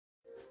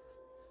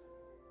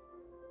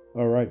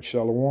All right,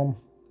 shalom.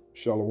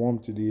 Shalom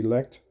to the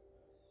elect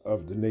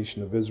of the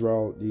nation of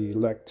Israel, the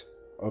elect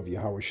of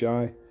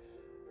Yahushai.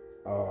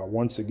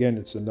 Once again,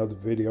 it's another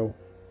video,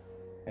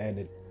 and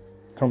it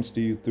comes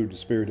to you through the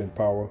spirit and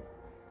power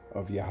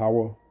of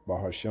Yahweh,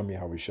 Bahashem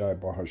Yahushai,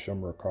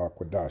 Bahashem Rakah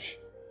Kwadash.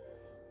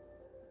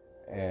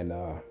 And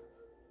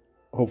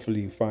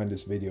hopefully you find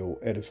this video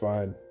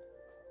edifying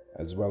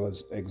as well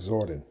as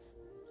exhorting,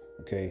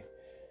 okay?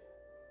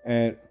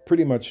 And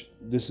pretty much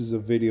this is a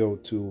video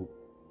to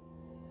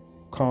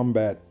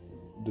combat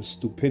the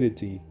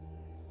stupidity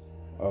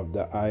of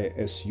the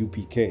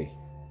ISUPK,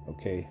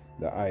 okay?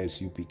 The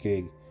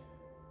ISUPK,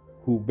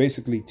 who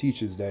basically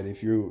teaches that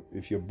if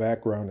your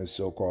background is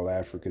so-called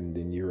African,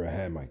 then you're a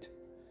Hamite.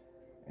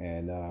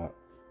 And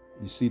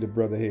you see the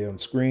brother here on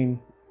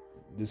screen.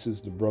 This is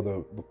the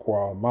brother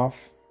Baqar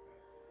Ahmath,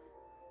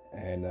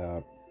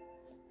 and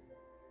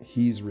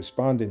he's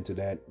responding to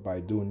that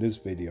by doing this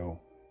video.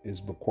 Is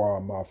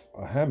Baqar Ahmath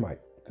a Hamite?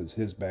 Because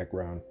his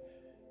background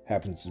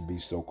happens to be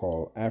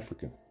so-called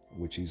African,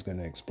 which he's going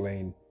to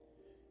explain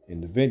in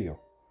the video.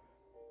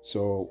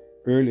 So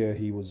earlier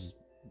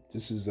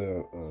this is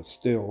a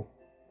still,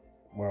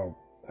 well,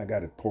 I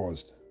got it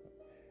paused.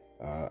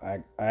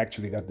 I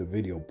actually got the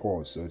video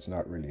paused, so it's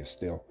not really a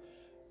still.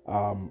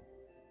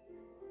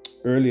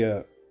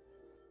 Earlier,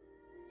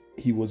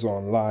 he was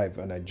on live,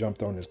 and I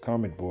jumped on his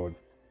comment board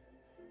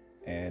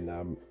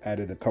and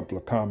added a couple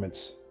of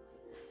comments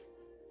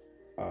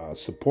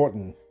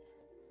supporting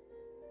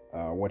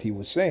what he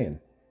was saying,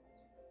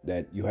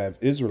 that you have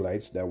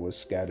Israelites that were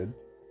scattered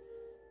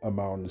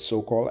among the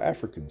so-called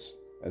Africans.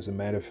 As a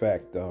matter of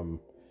fact,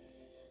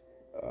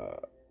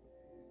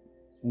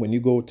 when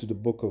you go to the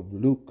book of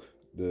Luke,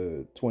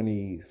 the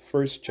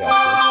 21st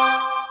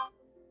chapter,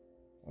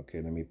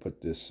 okay, let me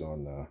put this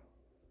on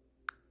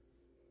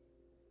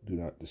do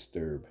not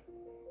disturb.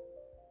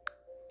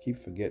 Keep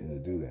forgetting to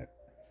do that,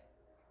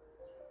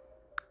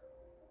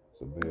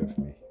 so bear with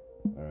me.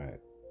 All right,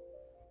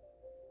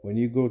 when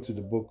you go to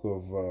the book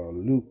of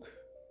Luke,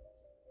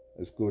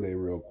 let's go there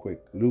real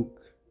quick.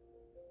 Luke,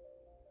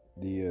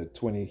 the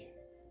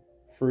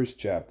 21st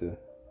chapter,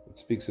 it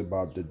speaks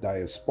about the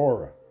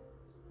diaspora,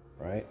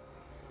 right?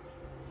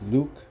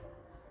 Luke,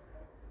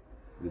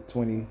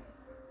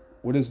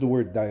 what does the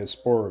word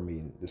diaspora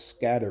mean? The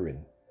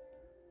scattering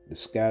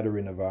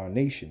of our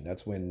nation.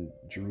 That's when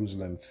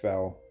Jerusalem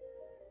fell,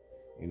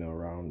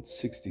 around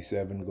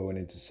 67 going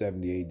into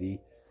 70 AD.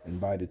 And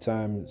by the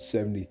time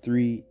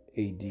 73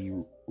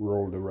 AD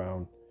rolled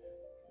around,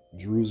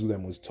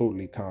 Jerusalem was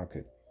totally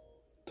conquered,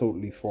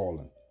 totally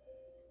fallen.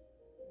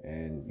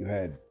 And you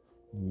had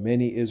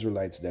many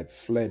Israelites that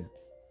fled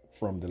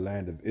from the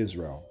land of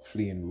Israel,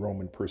 fleeing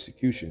Roman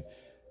persecution.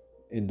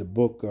 In the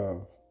book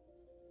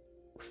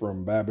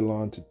From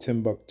Babylon to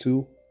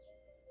Timbuktu,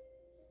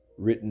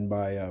 written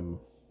by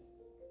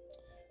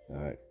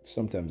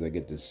sometimes I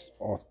get the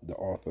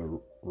author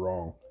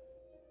wrong.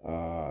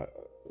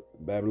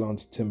 Babylon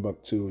to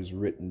Timbuktu is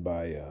written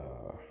by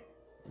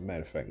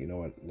matter of fact, you know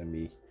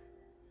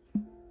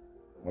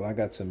what, I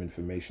got some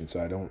information,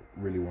 so I don't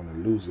really want to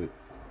lose it.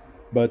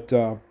 But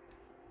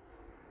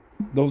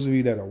those of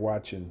you that are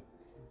watching,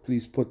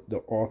 please put the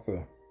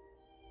author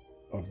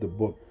of the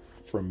book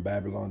From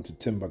Babylon to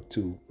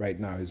Timbuktu, right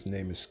now his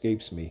name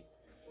escapes me,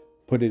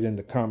 put it in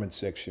the comment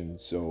section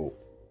so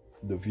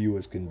the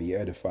viewers can be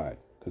edified,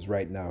 because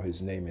right now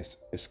his name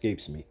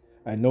escapes me.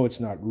 I know it's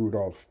not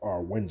Rudolph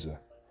R. Windsor,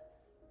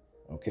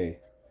 okay?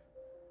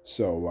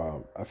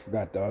 So I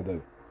forgot the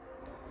other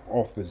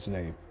author's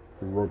name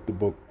who wrote the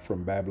book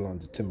From Babylon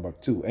to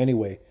Timbuktu.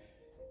 Anyway,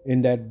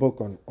 in that book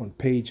on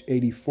page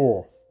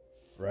 84,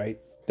 right,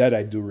 that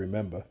I do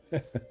remember,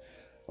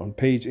 on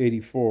page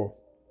 84,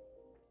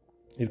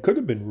 it could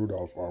have been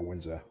Rudolph R.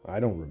 Windsor,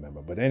 I don't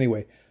remember. But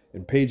anyway,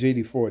 in page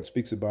 84, it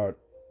speaks about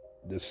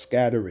the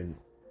scattering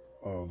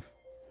of,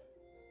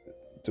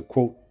 to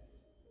quote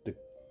the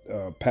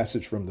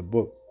passage from the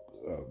book,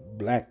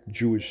 black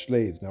Jewish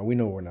slaves. Now, we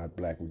know we're not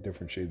black, we're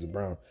different shades of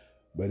brown.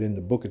 But in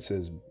the book, it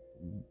says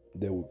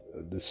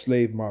the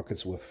slave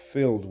markets were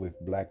filled with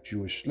black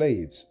Jewish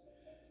slaves.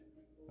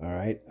 All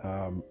right.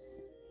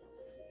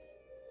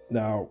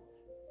 Now,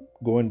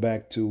 going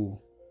back to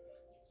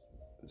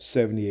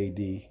 70 AD,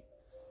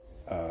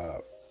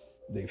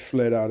 they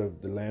fled out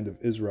of the land of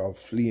Israel,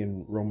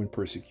 fleeing Roman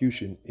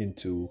persecution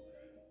into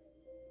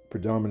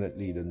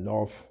predominantly the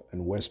north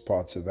and west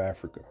parts of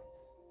Africa.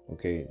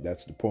 Okay,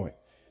 that's the point.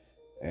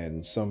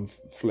 And some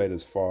fled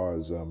as far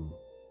as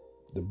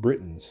the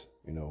Britons,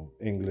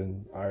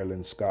 England,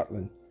 Ireland,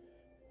 Scotland,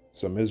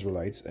 some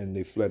Israelites, and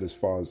they fled as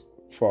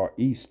far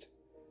east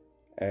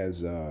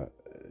as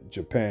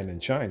Japan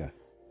and China.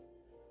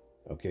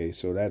 Okay,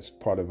 so that's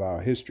part of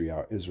our history,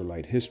 our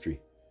Israelite history,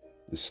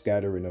 the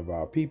scattering of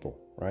our people,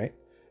 right?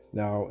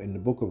 Now, in the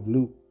book of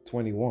Luke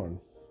 21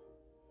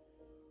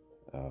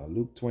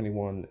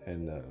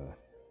 and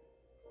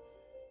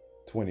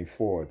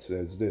 24, it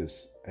says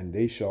this: and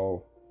they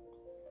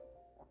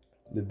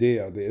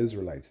are the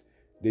Israelites,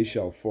 they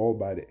shall fall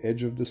by the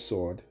edge of the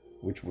sword,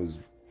 which was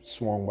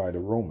swung by the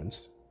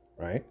Romans,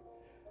 right?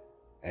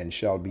 and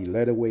shall be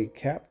led away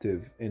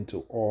captive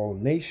into all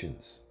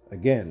nations.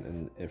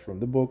 Again, and from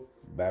the book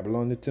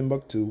Babylon to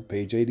Timbuktu,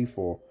 page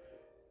 84,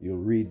 you'll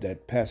read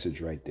that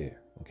passage right there,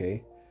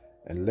 okay?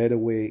 And led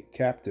away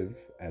captive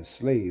as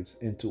slaves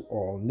into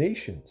all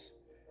nations.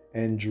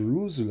 And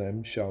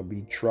Jerusalem shall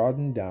be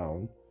trodden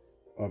down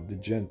of the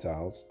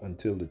Gentiles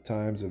until the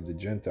times of the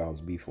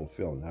Gentiles be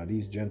fulfilled. Now,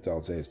 these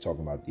Gentiles is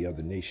talking about the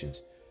other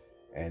nations,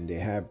 and they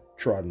have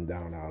trodden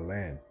down our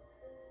land.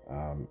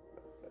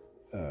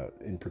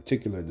 In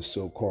particular, the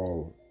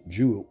so-called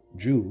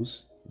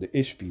Jews, the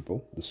Ish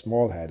people, the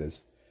small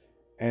hatters,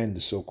 and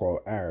the so-called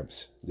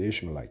Arabs, the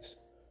Ishmaelites.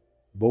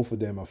 Both of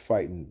them are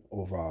fighting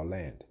over our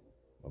land,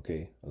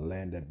 okay? A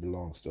land that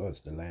belongs to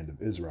us, the land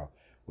of Israel.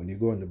 When you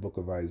go in the book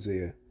of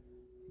Isaiah,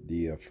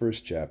 the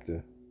first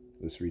chapter,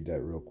 let's read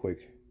that real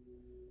quick.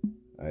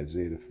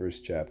 Isaiah, the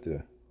first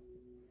chapter,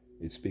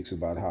 it speaks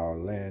about how our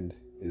land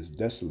is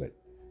desolate.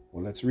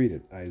 Well, let's read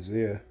it.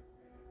 Isaiah,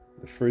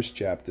 the first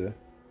chapter,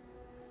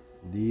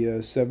 the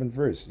 7th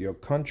verse. Your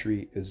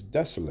country is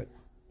desolate.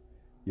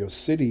 Your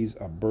cities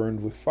are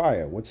burned with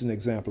fire. What's an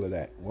example of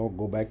that? Well,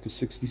 go back to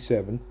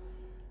 67,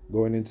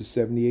 going into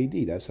 70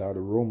 AD. That's how the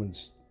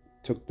Romans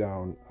took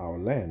down our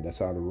land. That's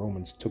how the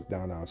Romans took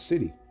down our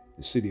city,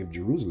 the city of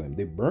Jerusalem.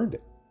 They burned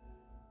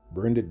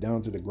it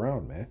down to the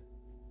ground, man.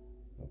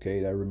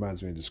 Okay, that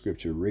reminds me of the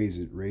scripture, raise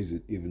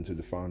it even to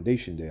the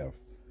foundation thereof.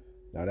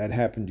 Now, that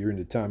happened during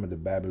the time of the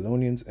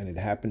Babylonians, and it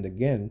happened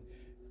again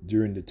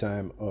during the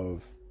time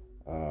of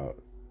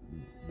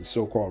the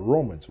so-called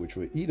Romans, which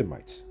were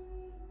Edomites.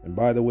 And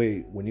by the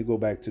way, when you go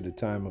back to the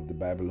time of the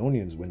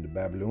Babylonians, when the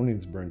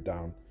Babylonians burnt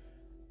down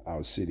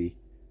our city,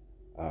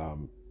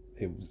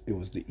 it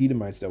was the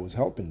Edomites that was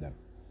helping them.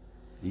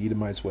 The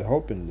Edomites were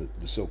helping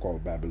the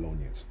so-called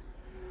Babylonians.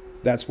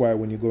 That's why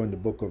when you go in the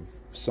book of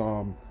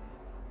Psalm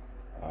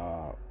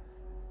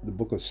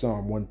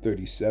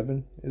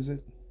 137, is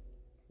it?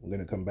 I'm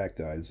going to come back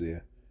to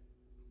Isaiah.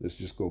 Let's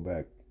just go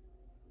back,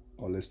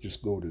 or let's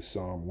just go to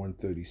Psalm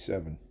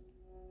 137.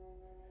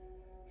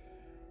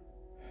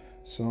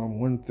 Psalm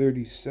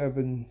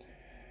 137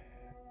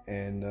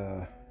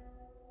 and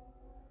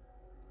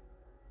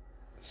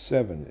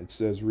 7. It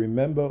says,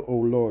 remember, O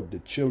Lord, the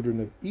children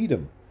of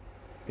Edom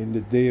in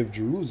the day of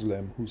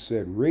Jerusalem, who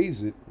said,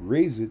 raise it,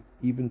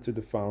 even to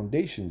the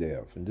foundation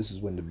thereof. And this is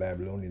when the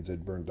Babylonians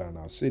had burned down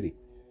our city,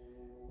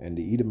 and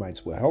the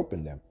Edomites were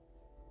helping them.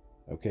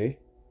 Okay?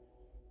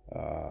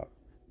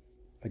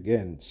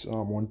 Again,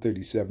 Psalm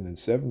 137 and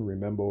 7.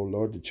 Remember, O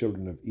Lord, the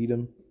children of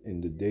Edom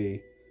in the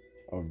day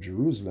of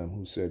Jerusalem,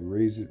 who said,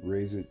 raise it,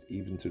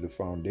 even to the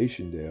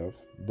foundation thereof.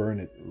 Burn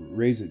it.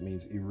 Raise it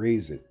means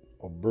erase it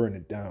or burn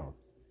it down.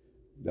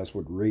 That's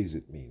what raise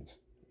it means.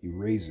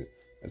 Erase it.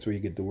 That's where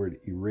you get the word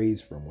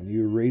erase from. When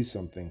you erase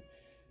something,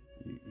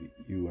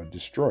 you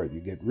destroy it. You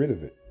get rid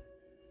of it.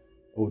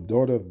 O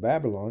daughter of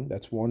Babylon,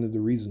 that's one of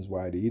the reasons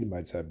why the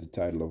Edomites have the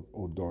title of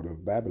O daughter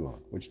of Babylon,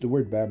 which the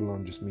word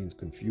Babylon just means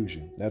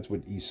confusion. That's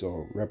what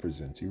Esau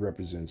represents. He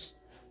represents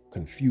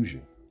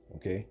confusion,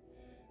 okay?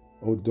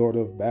 O daughter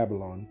of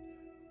Babylon,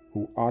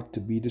 who ought to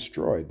be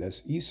destroyed.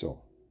 That's Esau,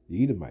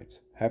 the Edomites.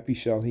 Happy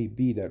shall he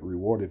be that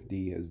rewardeth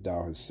thee as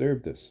thou hast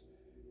served us.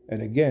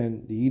 And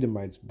again, the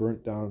Edomites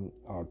burnt down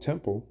our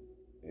temple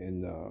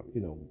in,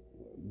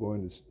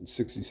 going to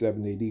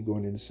 67 AD,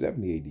 going into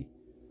 70 AD.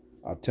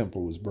 Our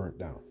temple was burnt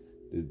down.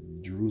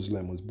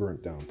 Jerusalem was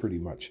burnt down pretty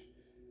much,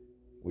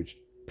 which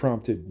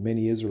prompted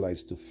many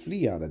Israelites to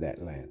flee out of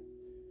that land.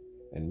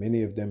 And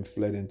many of them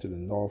fled into the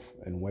north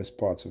and west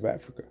parts of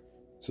Africa.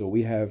 So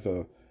we have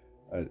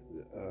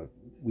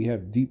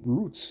deep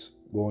roots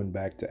going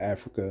back to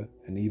Africa,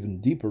 and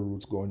even deeper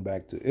roots going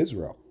back to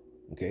Israel.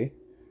 Okay?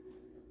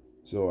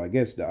 So I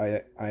guess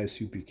the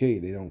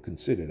ISUPK, they don't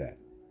consider that.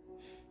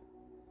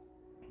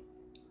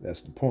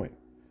 That's the point.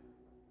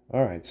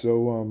 All right,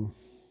 so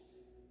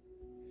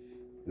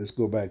let's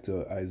go back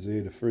to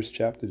Isaiah, the first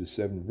chapter, the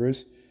 7th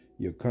verse.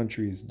 Your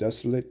country is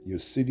desolate. Your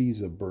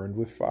cities are burned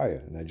with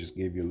fire. And I just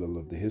gave you a little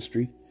of the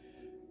history.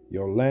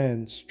 Your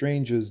land,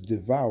 strangers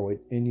devour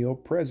it in your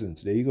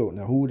presence. There you go.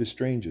 Now, who are the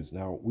strangers?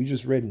 Now, we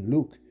just read in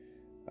Luke.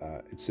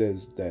 It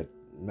says that,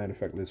 matter of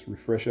fact, let's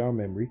refresh our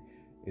memory.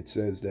 It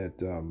says that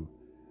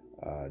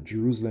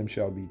Jerusalem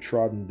shall be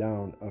trodden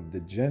down of the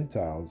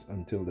Gentiles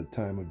until the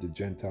time of the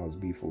Gentiles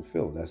be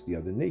fulfilled. That's the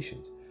other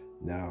nations.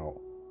 Now,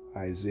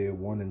 Isaiah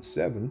 1 and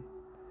 7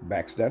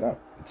 backs that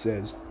up. It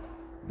says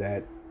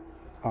that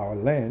our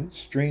land,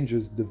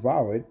 strangers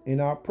devour it in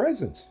our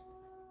presence.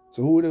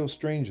 So who are those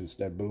strangers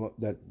that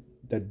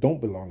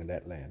don't belong in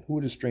that land? Who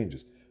are the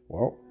strangers?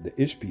 Well, the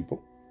Ish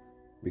people,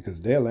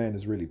 because their land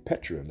is really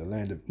Petra, the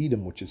land of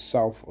Edom, which is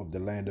south of the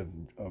land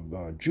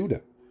of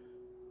Judah,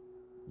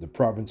 the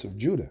province of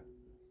Judah.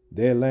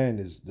 Their land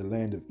is the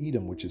land of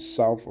Edom, which is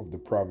south of the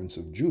province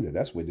of Judah.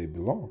 That's where they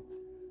belong.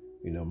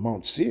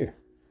 Mount Seir,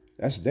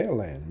 that's their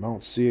land.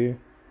 Mount Seir,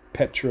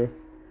 Petra,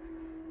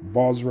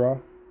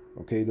 Bozrah.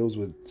 Okay, those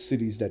were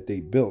cities that they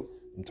built.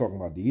 I'm talking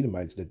about the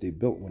Edomites that they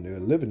built when they were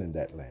living in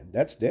that land.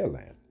 That's their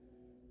land,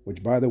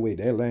 which, by the way,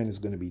 their land is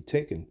going to be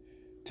taken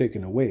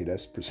away.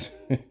 That's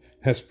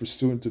That's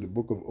pursuant to the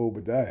book of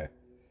Obadiah.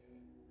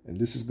 And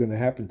this is going to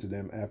happen to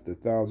them after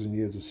 1,000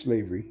 years of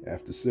slavery,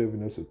 after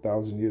serving us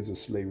 1,000 years of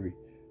slavery.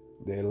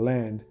 Their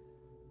land,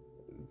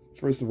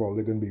 first of all,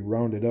 they're going to be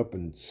rounded up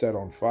and set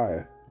on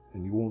fire,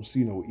 and you won't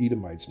see no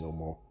Edomites no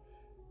more.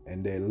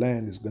 And their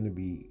land is going to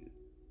be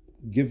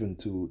given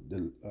to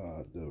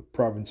the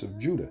province of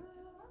Judah.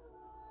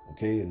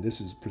 Okay, and this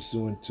is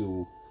pursuant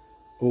to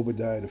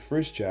Obadiah, the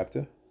first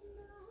chapter.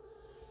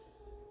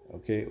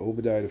 Okay,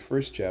 Obadiah, the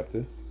first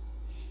chapter.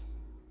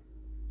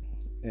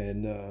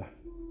 And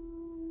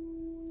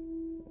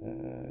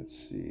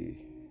let's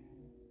see.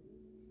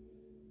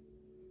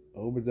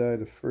 Obadiah,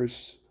 the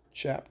first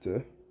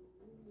chapter.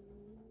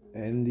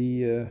 And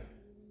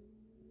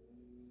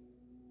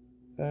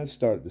let's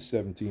start at the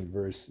 17th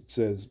verse. It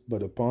says,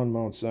 "But upon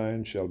Mount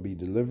Zion shall be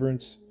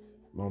deliverance."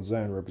 Mount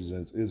Zion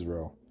represents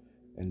Israel.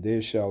 "And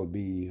there shall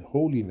be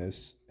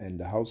holiness, and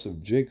the house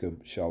of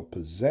Jacob shall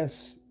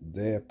possess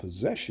their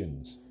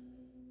possessions."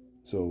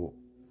 So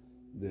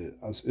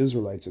us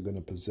Israelites are going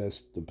to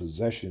possess the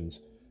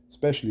possessions,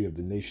 especially of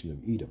the nation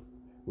of Edom.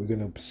 We're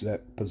going to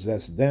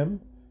possess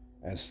them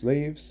as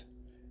slaves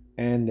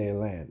and their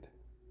land.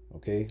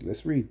 Okay,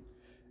 let's read.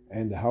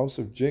 "And the house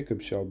of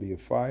Jacob shall be a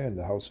fire, and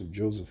the house of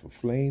Joseph a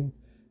flame,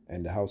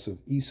 and the house of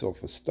Esau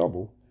for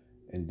stubble,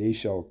 and they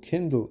shall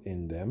kindle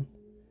in them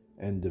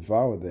and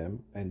devour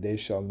them, and there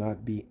shall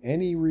not be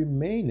any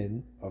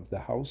remaining of the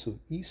house of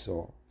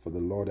Esau, for the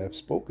Lord hath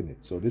spoken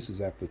it." So this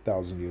is after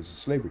 1,000 years of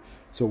slavery.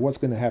 So what's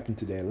going to happen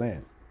to their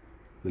land?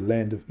 The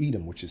land of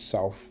Edom, which is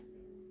south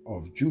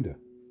of Judah,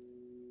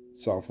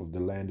 south of the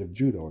land of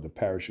Judah, or the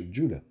parish of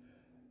Judah.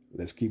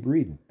 Let's keep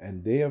reading.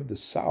 "And they of the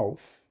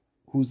south,"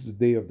 who's the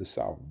they of the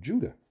south?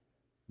 Judah.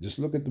 Just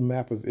look at the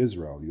map of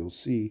Israel. You'll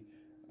see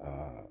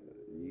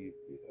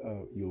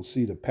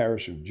the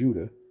parish of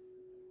Judah,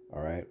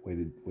 all right, where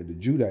the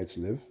Judites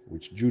live,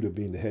 which Judah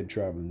being the head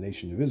tribe of the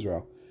nation of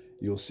Israel.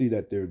 You'll see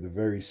that they're the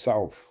very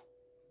south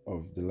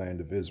of the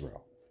land of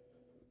Israel.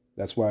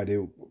 That's why they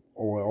are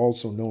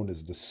also known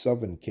as the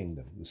southern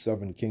kingdom. The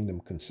southern kingdom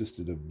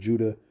consisted of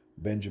Judah,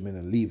 Benjamin,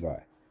 and Levi.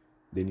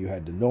 Then you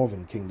had the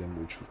northern kingdom,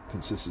 which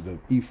consisted of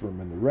Ephraim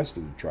and the rest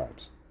of the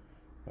tribes.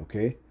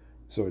 Okay,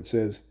 so it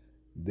says,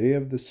 "They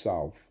of the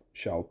south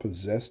shall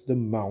possess the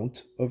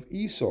mount of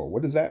Esau."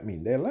 What does that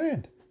mean? Their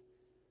land.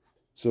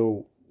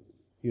 So,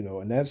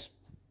 and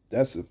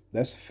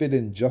that's fit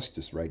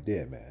injustice right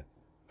there, man.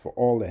 For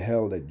all the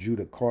hell that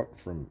Judah caught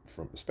from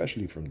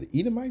especially from the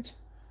Edomites,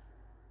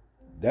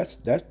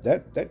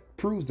 that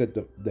proves that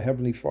the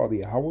Heavenly Father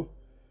Yahweh,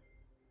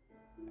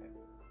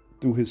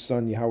 through His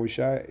Son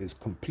Yahushua, is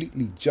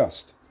completely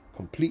just,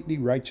 completely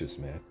righteous,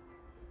 man.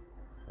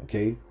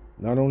 Okay.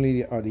 Not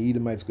only are the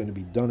Edomites going to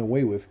be done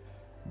away with,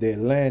 their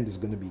land is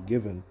going to be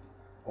given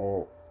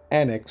or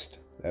annexed.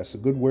 That's a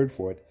good word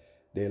for it.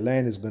 Their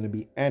land is going to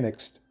be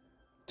annexed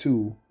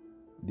to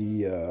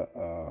the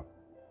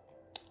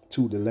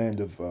land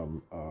of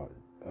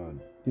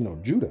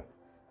Judah,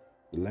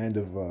 the land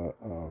of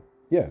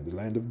the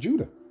land of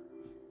Judah.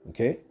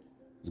 Okay,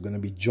 it's going to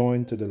be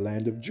joined to the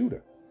land of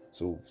Judah.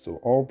 So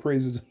all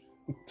praises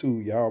to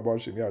Yahweh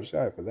Shem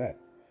Yahushua for that.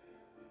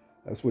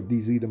 That's what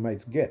these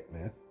Edomites get,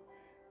 man.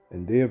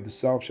 "And they of the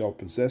south shall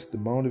possess the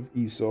mount of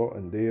Esau,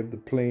 and they of the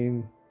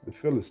plain the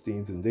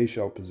Philistines, and they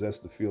shall possess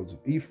the fields of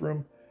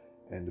Ephraim,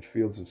 and the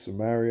fields of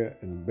Samaria,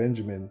 and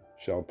Benjamin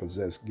shall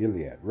possess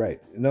Gilead."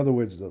 Right. In other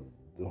words, the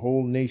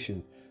whole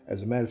nation.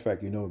 As a matter of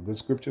fact, a good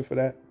scripture for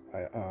that?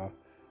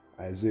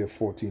 Isaiah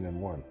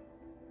 14:1.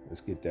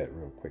 Let's get that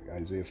real quick.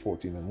 Isaiah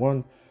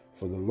 14:1.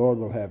 "For the Lord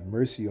will have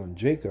mercy on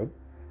Jacob,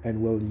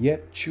 and will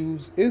yet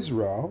choose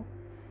Israel,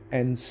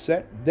 and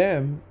set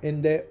them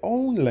in their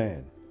own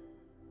land."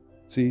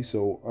 See,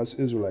 so us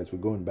Israelites, we're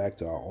going back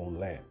to our own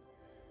land.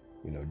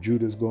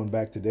 Judah's going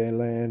back to their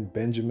land,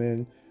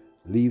 Benjamin,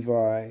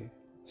 Levi,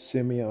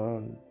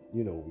 Simeon,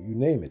 you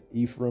name it,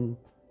 Ephraim,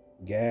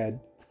 Gad,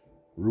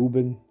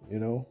 Reuben,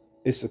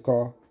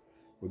 Issachar.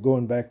 We're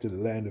going back to the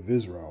land of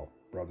Israel,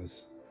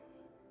 brothers.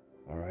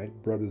 All right,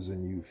 brothers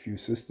and you few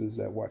sisters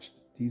that watch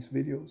these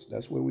videos,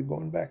 that's where we're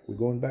going back. We're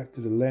going back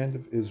to the land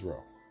of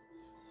Israel.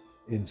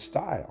 In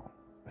style,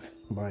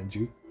 mind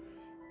you.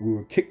 We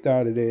were kicked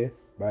out of there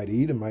by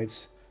the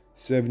Edomites,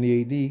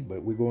 70 AD,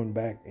 but we're going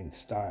back in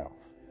style.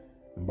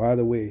 And by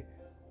the way,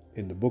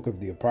 in the book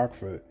of the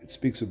Apocrypha, it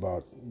speaks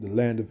about the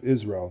land of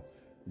Israel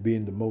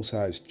being the Most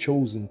High's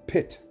chosen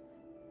pit,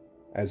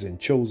 as in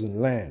chosen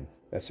land.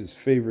 That's His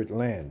favorite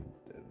land.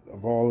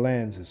 Of all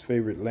lands, His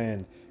favorite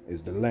land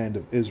is the land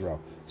of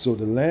Israel. So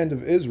the land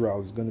of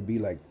Israel is going to be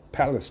like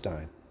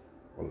Palestine.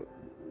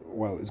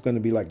 Well, it's going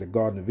to be like the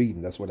Garden of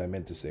Eden. That's what I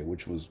meant to say,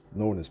 which was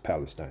known as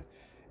Palestine.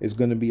 It's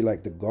going to be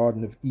like the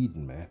Garden of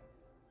Eden, man.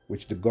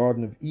 Which the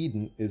Garden of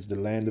Eden is the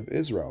land of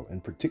Israel,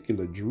 in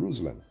particular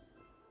Jerusalem.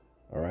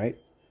 All right,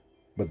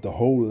 but the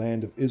whole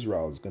land of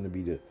Israel is going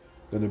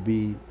to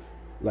be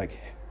like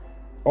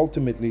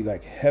ultimately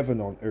like heaven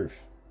on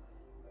earth.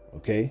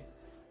 Okay,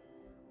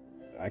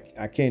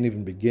 I can't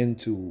even begin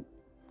to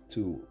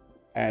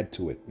add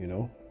to it.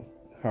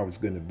 How it's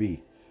going to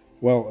be.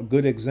 Well, a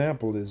good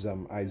example is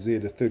Isaiah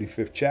the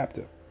 35th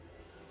chapter.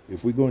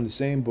 If we go in the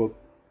same book,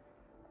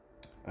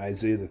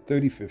 Isaiah the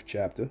 35th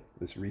chapter,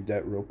 let's read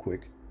that real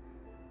quick.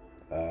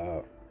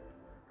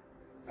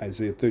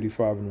 Isaiah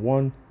 35 and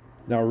 1.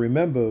 Now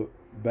remember,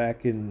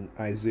 back in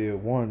Isaiah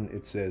 1,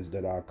 it says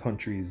that our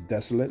country is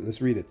desolate.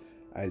 Let's read it.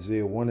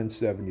 Isaiah 1 and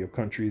 7. Your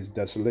country is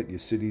desolate. Your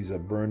cities are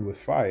burned with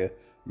fire.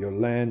 Your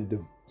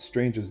land,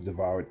 strangers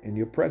devoured in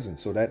your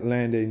presence. So that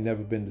land ain't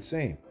never been the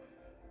same.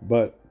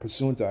 But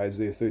pursuant to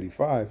Isaiah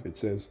 35, it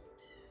says,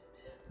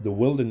 the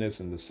wilderness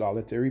and the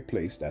solitary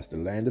place, that's the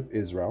land of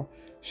Israel,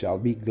 shall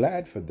be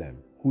glad for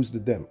them. Who's the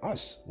them?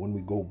 Us. When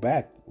we go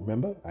back,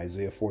 remember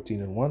Isaiah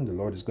 14 and 1, the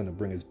Lord is going to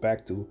bring us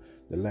back to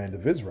the land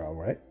of Israel,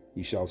 right?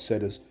 He shall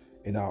set us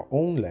in our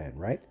own land,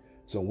 right?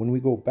 So when we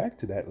go back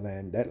to that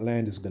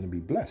land is going to be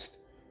blessed.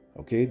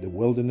 Okay, the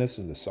wilderness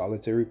and the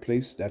solitary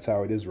place, that's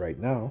how it is right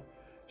now,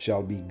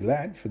 shall be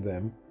glad for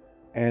them,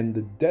 and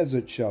the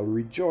desert shall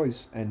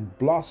rejoice and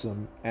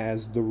blossom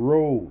as the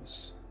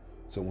rose.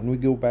 So when we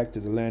go back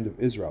to the land of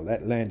Israel,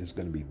 that land is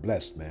going to be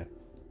blessed, man,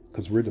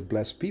 because we're the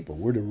blessed people.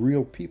 We're the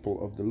real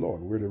people of the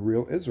Lord. We're the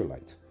real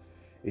Israelites.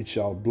 It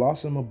shall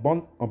blossom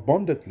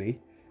abundantly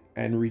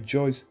and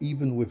rejoice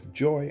even with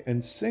joy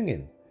and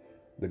singing.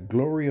 The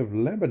glory of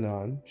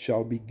Lebanon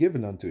shall be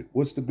given unto it.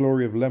 What's the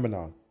glory of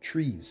Lebanon?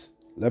 Trees.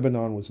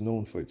 Lebanon was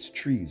known for its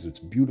trees, its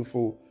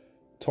beautiful,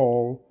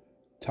 tall,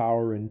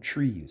 towering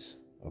trees.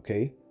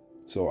 Okay?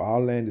 So our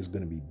land is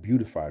going to be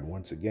beautified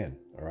once again.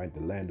 All right?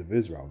 The land of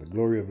Israel. The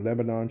glory of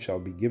Lebanon shall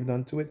be given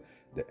unto it.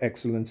 The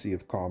excellency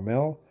of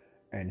Carmel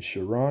and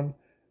Sharon.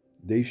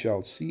 They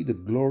shall see the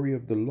glory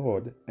of the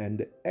Lord and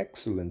the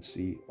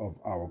excellency of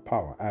our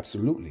power.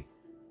 Absolutely.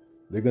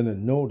 They're going to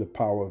know the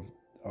power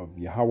of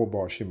Yahweh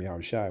Bar Shem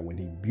Yahushai when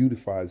he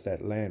beautifies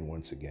that land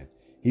once again.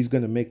 He's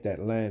going to make that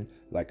land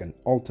like an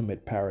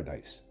ultimate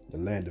paradise, the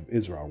land of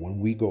Israel,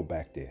 when we go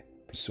back there,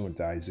 pursuant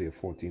to Isaiah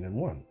 14 and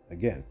 1.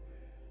 Again,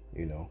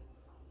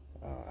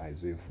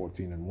 Isaiah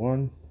 14 and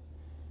 1.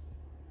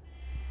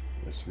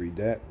 Let's read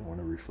that. I want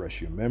to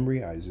refresh your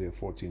memory. Isaiah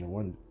 14 and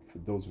 1, for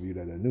those of you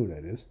that are new,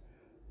 that is.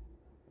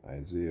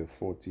 Isaiah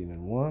 14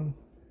 and 1.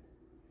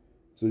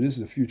 So this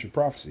is a future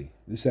prophecy.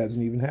 This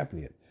hasn't even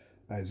happened yet.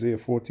 Isaiah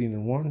 14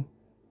 and 1.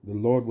 The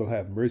Lord will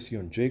have mercy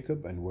on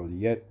Jacob and will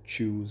yet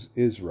choose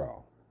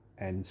Israel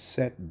and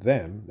set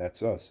them,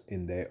 that's us,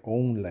 in their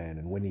own land.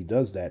 And when he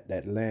does that,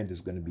 that land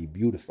is going to be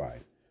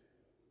beautified.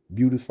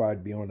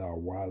 Beautified beyond our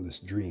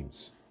wildest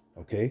dreams.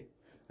 Okay?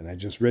 And I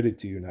just read it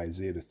to you in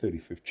Isaiah the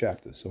 35th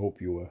chapter. So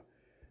hope you were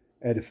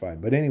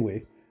edified. But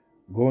anyway,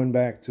 going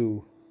back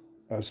to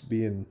us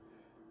being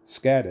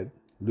scattered,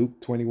 Luke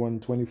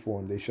 21:24,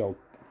 and they shall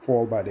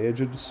fall by the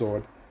edge of the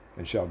sword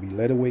and shall be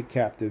led away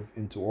captive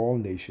into all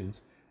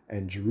nations,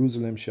 and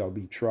Jerusalem shall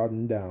be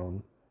trodden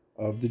down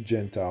of the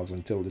Gentiles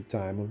until the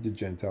time of the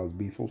Gentiles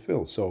be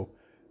fulfilled. So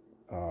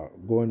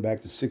going back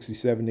to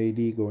 67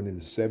 AD, going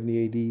into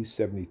 70 AD,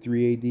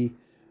 73 AD,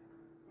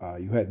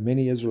 you had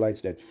many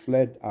Israelites that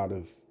fled out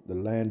of the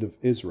land of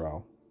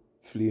Israel,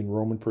 fleeing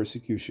Roman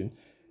persecution.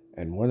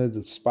 And one of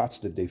the spots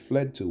that they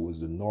fled to was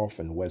the north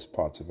and west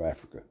parts of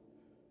Africa.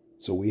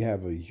 So we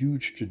have a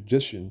huge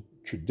tradition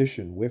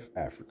with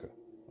Africa,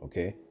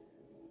 okay?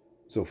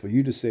 So for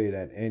you to say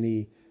that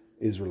any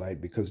Israelite,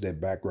 because their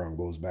background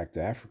goes back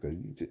to Africa,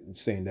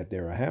 saying that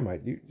they're a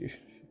Hamite,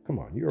 come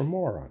on, you're a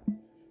moron.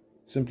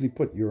 Simply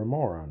put, you're a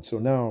moron. So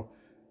now,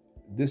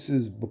 this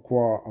is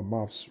Baqar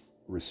Ahmath's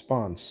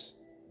response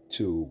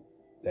to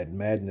that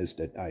madness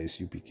that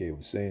ISUPK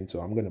was saying.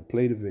 So I'm going to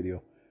play the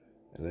video,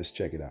 and let's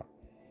check it out.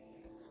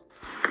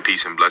 And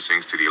peace and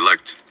blessings to the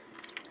elect.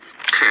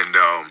 And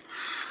you're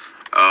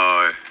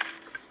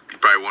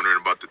probably wondering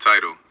about the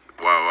title.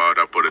 Why would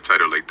I put a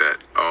title like that?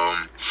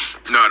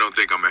 No, I don't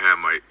think I'm a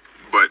Hamite.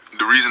 But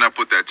the reason I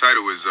put that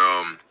title is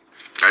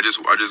I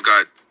just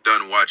got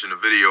done watching a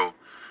video.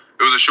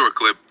 It was a short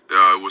clip.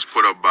 It was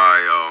put up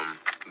by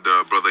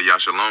the brother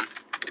Yashalom,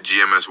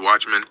 GMS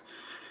Watchman,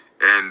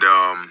 and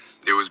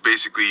it was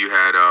basically, you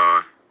had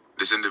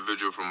this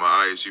individual from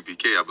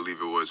ISUPK, I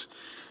believe it was,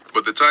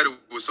 but the title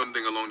was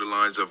something along the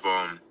lines of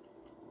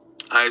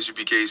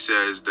ISUPK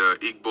says the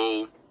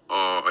Igbo,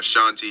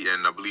 Ashanti,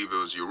 and I believe it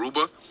was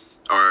Yoruba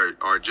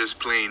are just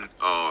plain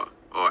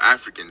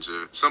Africans,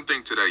 or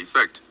something to that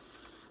effect.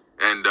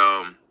 And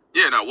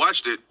yeah, and I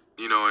watched it,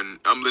 and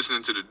I'm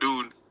listening to the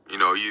dude.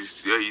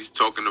 He's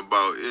talking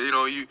about,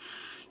 you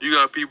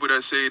got people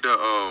that say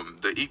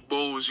the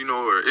Igbos,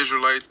 or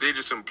Israelites, they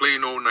just some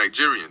plain old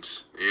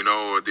Nigerians,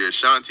 or the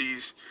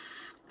Ashantis,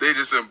 they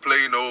just some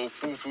plain old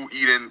fufu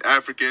eating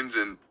Africans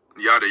and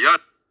yada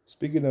yada.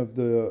 Speaking of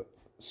the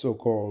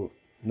so-called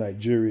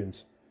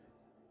Nigerians,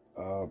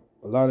 a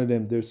lot of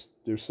them, there's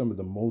some of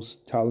the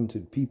most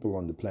talented people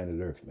on the planet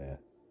Earth, man.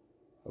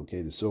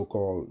 Okay, the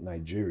so-called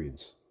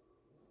Nigerians.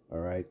 All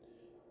right,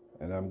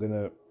 and I'm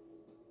gonna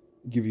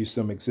give you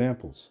some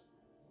examples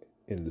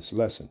in this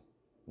lesson.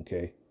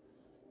 Okay.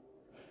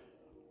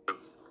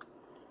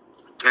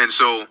 And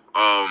so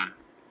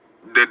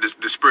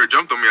the spirit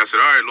jumped on me. I said,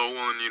 all right, Lord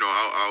willing,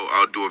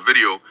 I'll do a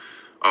video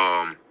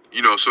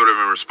sort of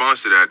in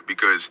response to that,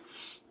 because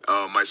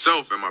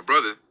myself and my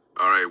brother,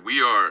 all right,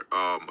 we are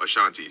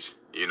Ashantis.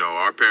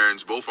 Our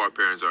parents, both our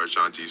parents are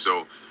Ashantis,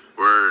 so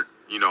we're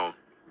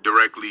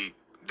directly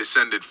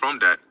descended from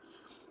that.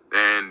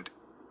 And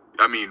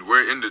I mean,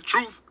 we're in the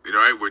truth,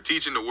 right? We're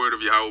teaching the word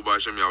of Yahweh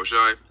B'Shem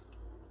Yahushai,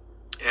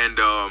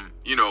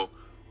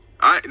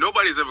 and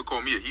nobody's ever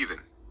called me a heathen,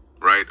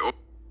 right?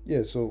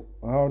 Yeah, so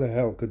how the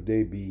hell could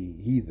they be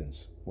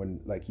heathens when,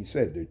 like he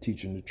said, they're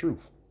teaching the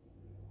truth?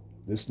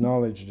 This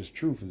knowledge, this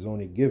truth is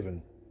only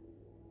given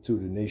to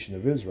the nation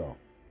of Israel.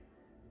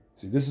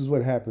 See, this is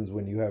what happens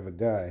when you have a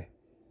guy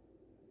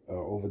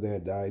over there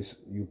at the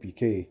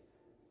ISUPK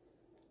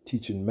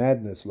teaching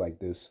madness like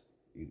this.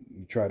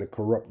 You try to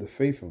corrupt the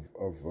faith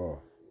of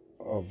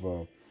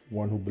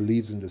one who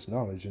believes in this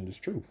knowledge and this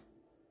truth.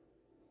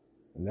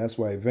 And that's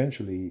why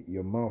eventually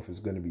your mouth is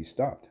going to be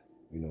stopped.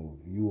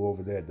 You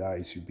over there at the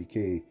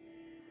ISUPK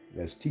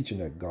that's teaching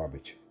that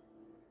garbage.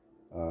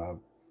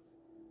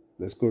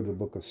 Let's go to the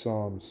book of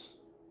Psalms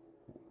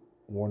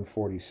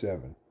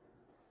 147.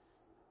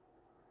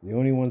 The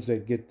only ones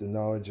that get the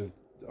knowledge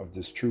of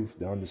this truth,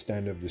 the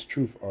understanding of this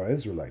truth, are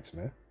Israelites,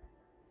 man.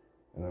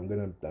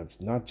 And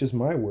that's not just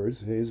my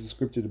words. Here's the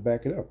scripture to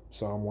back it up.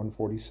 Psalm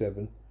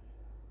 147,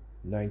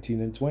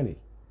 19 and 20.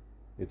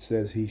 It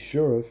says, he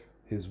showeth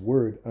his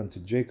word unto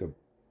Jacob.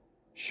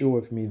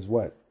 Showeth means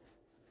what?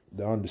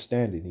 The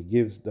understanding. He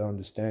gives the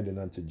understanding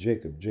unto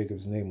Jacob.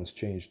 Jacob's name was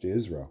changed to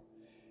Israel.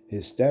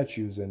 His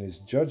statutes and his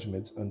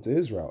judgments unto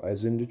Israel,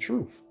 as in the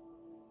truth.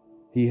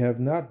 He have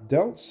not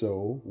dealt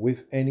so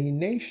with any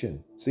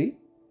nation. See?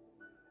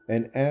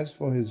 And as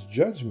for his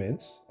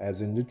judgments,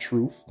 as in the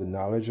truth, the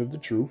knowledge of the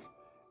truth,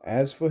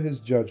 as for his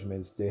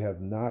judgments, they have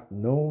not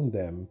known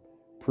them.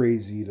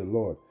 Praise ye the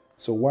Lord.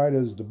 So why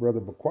does the brother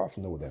Baqar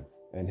know them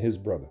and his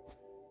brother?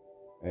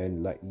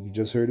 And like you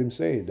just heard him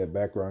say, that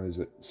background is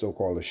a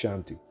so-called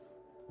Ashanti,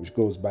 which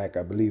goes back,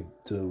 I believe,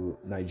 to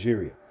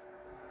Nigeria,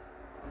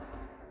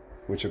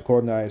 which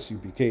according to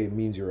ISUPK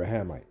means you're a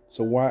Hamite.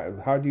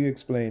 So how do you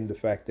explain the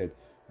fact that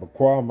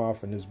Baqar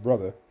Ahmath and his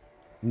brother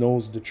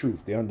knows the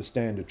truth? They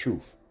understand the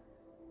truth.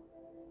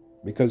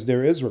 Because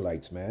they're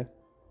Israelites, man.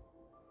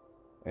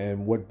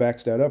 And what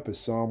backs that up is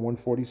Psalm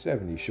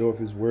 147. He showeth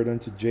his word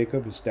unto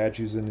Jacob, his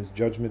statutes and his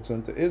judgments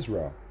unto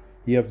Israel.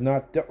 He have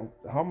not dealt.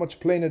 How much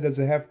plainer does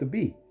it have to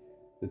be?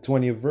 The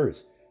 20th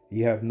verse.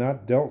 He have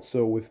not dealt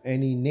so with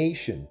any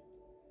nation.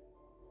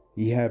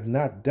 He have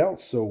not dealt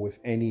so with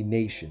any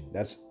nation.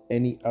 That's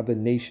any other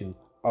nation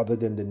other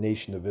than the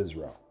nation of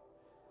Israel.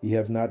 He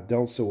have not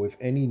dealt so with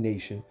any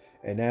nation.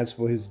 And as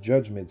for his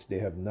judgments, they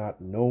have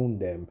not known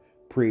them.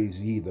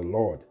 Praise ye the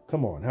Lord.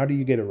 Come on, how do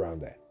you get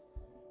around that?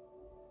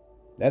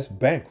 That's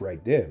bank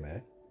right there,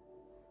 man.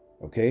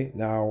 Okay,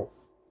 now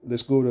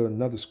let's go to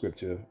another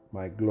scripture,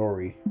 my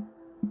glory.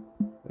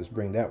 Let's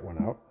bring that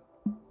one out.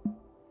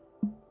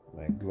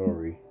 My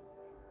glory.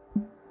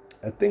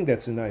 I think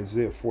that's in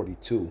Isaiah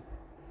 42,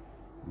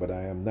 but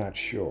I am not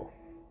sure.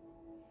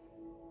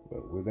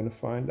 But we're going to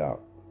find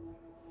out.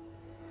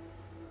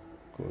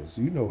 Because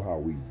you know how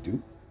we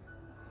do.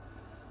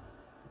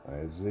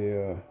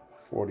 Isaiah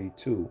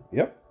 42.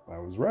 Yep, I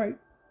was right.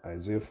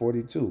 Isaiah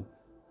 42.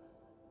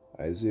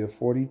 Isaiah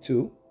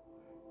 42.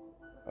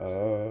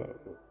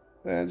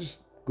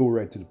 Just go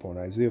right to the point.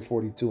 Isaiah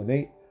 42 and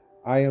 8.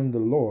 I am the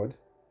Lord.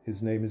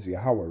 His name is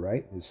Yahweh,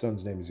 right? His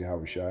son's name is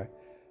Yahushai.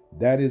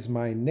 That is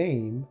my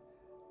name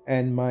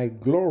and my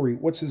glory.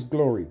 What's his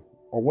glory?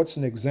 Or what's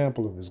an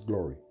example of his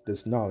glory?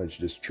 This knowledge,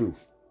 this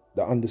truth,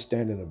 the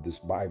understanding of this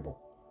Bible.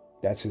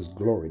 That's his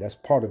glory. That's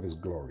part of his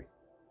glory,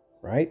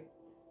 right?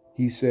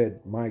 He said,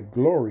 my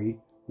glory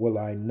will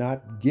I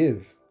not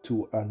give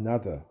to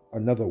another.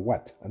 Another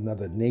what?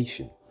 Another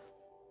nation.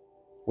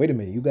 Wait a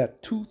minute. You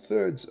got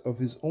 2/3 of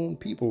his own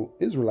people,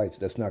 Israelites,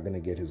 that's not going to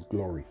get his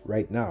glory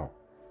right now.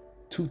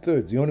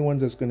 2/3. The only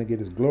ones that's going to get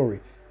his glory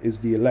is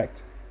the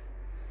elect.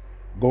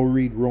 Go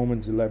read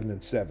Romans 11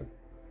 and 7.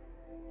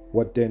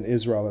 What then?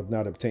 Israel have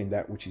not obtained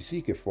that which he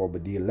seeketh for,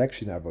 but the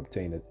election have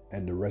obtained it,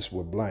 and the rest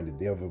were blinded.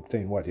 They have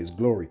obtained what? His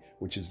glory,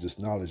 which is this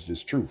knowledge,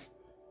 this truth.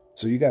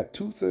 So you got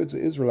 2/3 of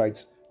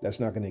Israelites that's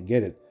not going to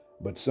get it,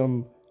 but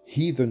some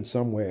heathen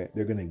somewhere,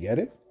 they're going to get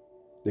it.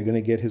 They're going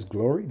to get his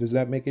glory. Does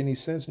that make any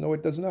sense? No,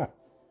 it does not.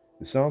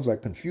 It sounds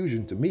like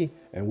confusion to me.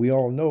 And we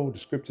all know the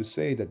scriptures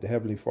say that the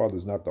Heavenly Father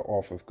is not the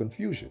author of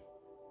confusion.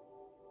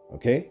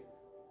 Okay?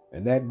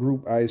 And that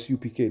group,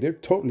 ISUPK, they're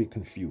totally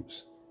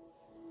confused.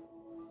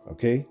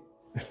 Okay?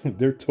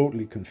 They're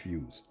totally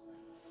confused.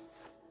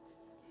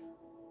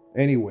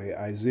 Anyway,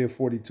 Isaiah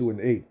 42 and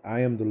 8. I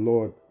am the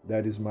Lord,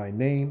 that is my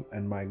name,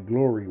 and my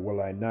glory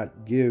will I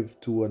not give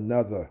to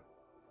another.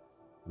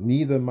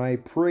 Neither my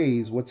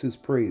praise, what's his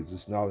praise?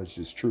 This knowledge,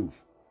 this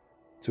truth,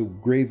 to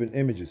graven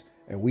images.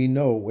 And we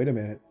know, wait a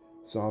minute,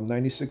 Psalm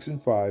 96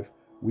 and 5,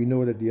 we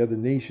know that the other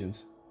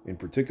nations, in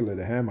particular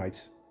the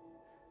Hamites,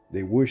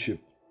 they worship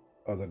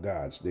other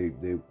gods.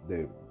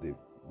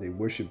 They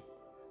worship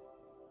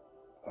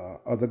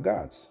other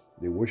gods.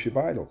 They worship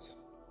idols.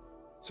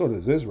 So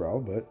does Israel,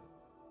 but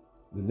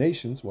the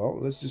nations, well,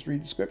 let's just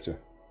read the scripture.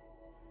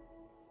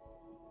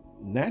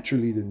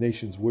 naturally the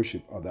nations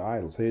worship other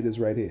idols. Here it is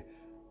right here.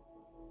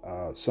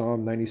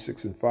 Psalm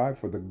 96:5,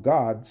 for the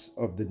gods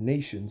of the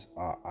nations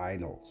are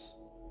idols,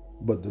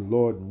 but the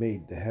Lord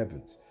made the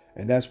heavens.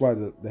 And that's why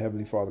the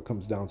Heavenly Father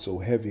comes down so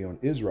heavy on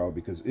Israel,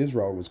 because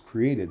Israel was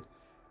created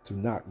to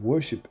not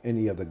worship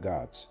any other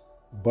gods,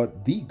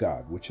 but the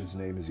God, which his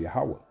name is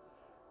Yahweh.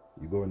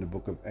 You go in the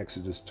book of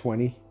Exodus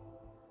 20.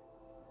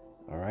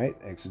 All right,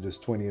 Exodus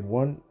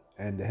 20:1.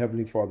 And the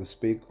Heavenly Father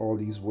spake all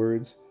these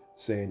words,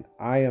 saying,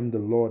 I am the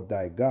Lord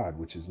thy God,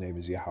 which his name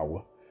is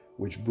Yahweh,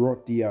 which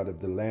brought thee out of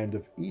the land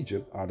of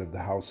Egypt, out of the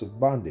house of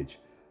bondage.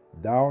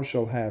 Thou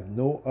shalt have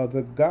no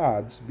other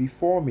gods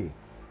before me.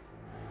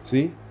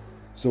 See?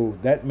 So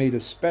that made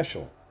us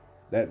special.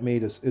 That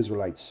made us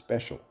Israelites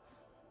special.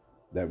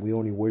 That we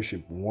only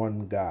worship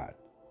one God,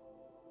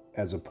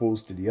 as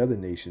opposed to the other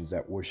nations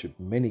that worship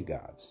many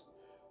gods.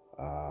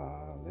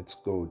 Let's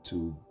go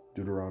to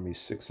Deuteronomy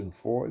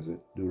 6:4, is it?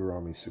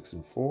 Deuteronomy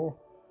 6:4.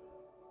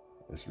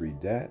 Let's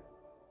read that.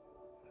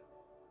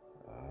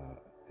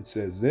 It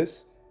says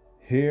this,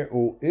 Hear,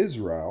 O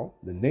Israel,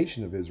 the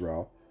nation of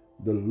Israel,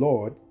 the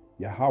Lord,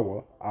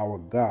 Yahweh, our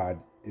God,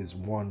 is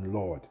one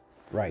Lord.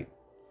 Right.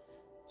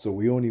 So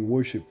we only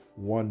worship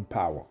one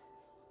power.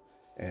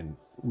 And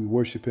we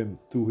worship him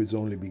through his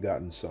only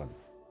begotten Son,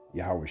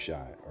 Yahweh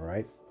Shai. All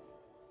right.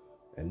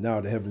 And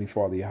now the Heavenly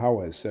Father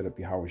Yahweh has set up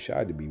Yahweh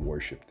Shai to be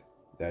worshipped.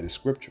 That is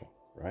scriptural,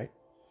 right?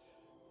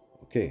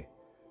 Okay.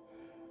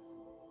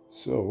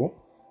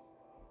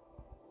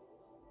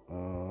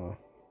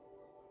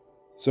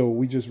 So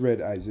we just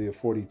read Isaiah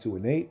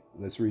 42:8.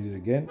 Let's read it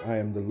again. I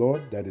am the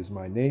Lord, that is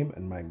my name,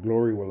 and my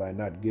glory will I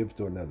not give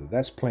to another.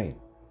 That's plain.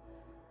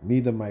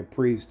 Neither my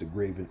praise to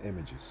graven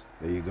images.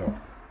 There you go.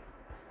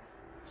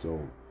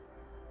 So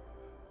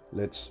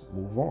let's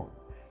move on.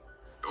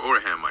 Or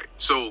Hamite.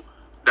 So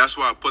that's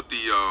why I put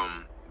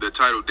the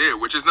title there,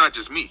 which is not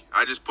just me.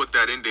 I just put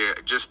that in there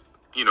just,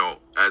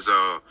 as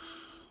a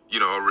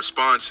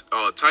response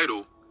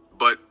title.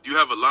 But you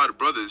have a lot of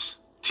brothers,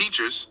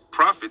 teachers,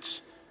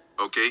 prophets,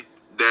 okay,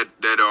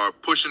 that are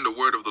pushing the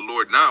word of the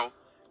Lord now,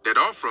 that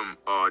are from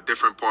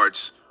different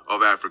parts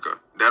of Africa,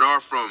 that are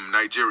from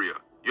Nigeria.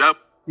 You have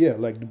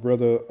like the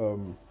brother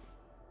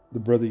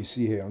you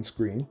see here on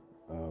screen,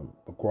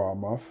 Baqar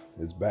Ahmath,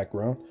 his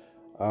background,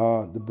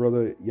 the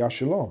brother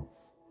Yashalom,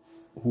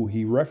 who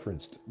he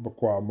referenced,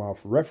 Baqar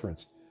Ahmath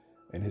referenced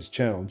in his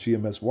channel,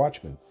 GMS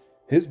Watchman.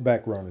 His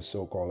background is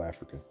so-called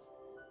African.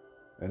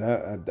 And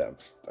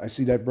I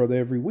see that brother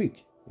every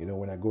week,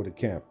 when I go to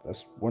camp.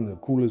 That's one of the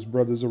coolest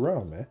brothers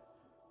around, man.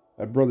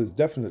 That brother's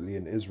definitely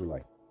an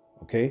Israelite,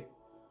 okay?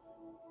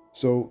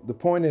 So the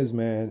point is,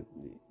 man,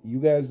 you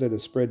guys that are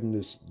spreading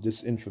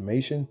this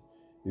information,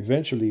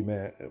 eventually,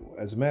 man,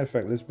 as a matter of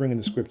fact, let's bring in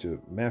the scripture,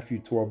 Matthew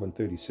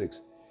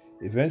 12:36.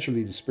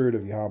 Eventually, the spirit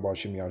of Yahweh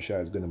Shem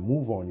Yahushua is going to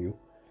move on you.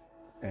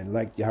 And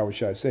like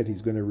Yahushua said,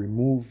 he's going to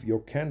remove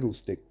your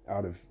candlestick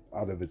out of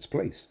its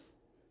place.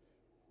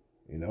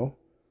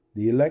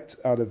 The elect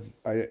out of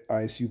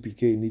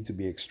ISUPK need to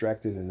be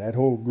extracted, and that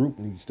whole group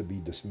needs to be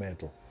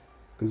dismantled.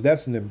 Because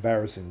that's an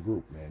embarrassing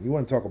group, man. You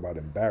want to talk about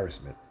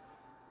embarrassment.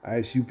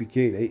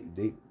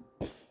 ISUPK,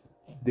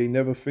 they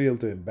never fail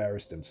to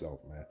embarrass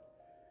themselves, man.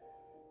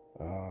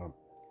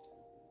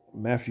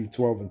 Matthew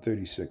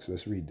 12:36.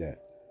 Let's read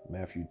that.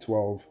 Matthew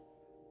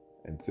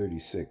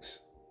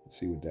 12:36. Let's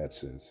see what that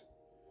says.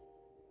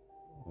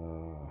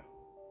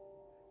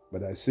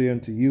 But I say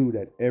unto you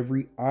that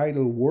every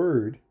idle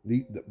word,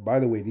 by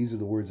the way, these are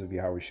the words of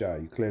Yahweh Shai.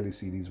 You clearly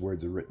see these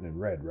words are written in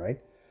red,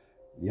 right?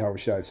 Yahweh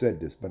Shai said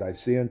this, but I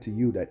say unto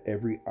you that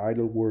every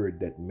idle word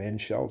that men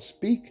shall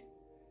speak,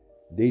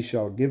 they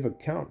shall give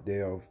account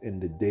thereof in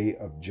the day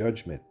of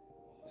judgment.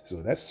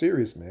 So that's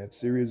serious, man. It's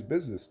serious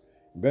business.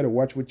 You better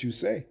watch what you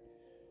say.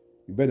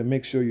 You better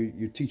make sure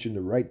you're teaching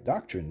the right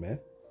doctrine, man.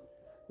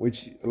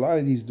 Which a lot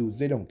of these dudes,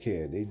 they don't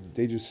care.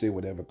 They just say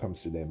whatever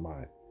comes to their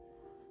mind.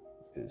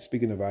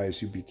 Speaking of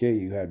ISUPK,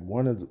 you had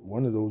one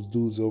of those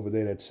dudes over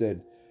there that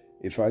said,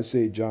 if I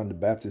say John the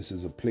Baptist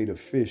is a plate of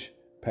fish,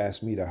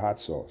 pass me the hot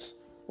sauce.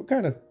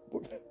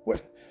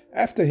 What?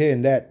 After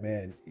hearing that,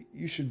 man,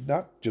 you should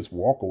not just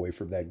walk away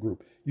from that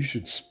group. You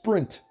should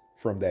sprint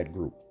from that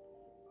group.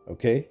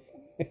 Okay?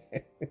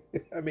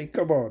 I mean,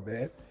 come on,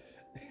 man.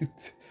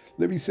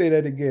 Let me say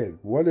that again.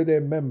 One of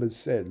their members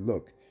said,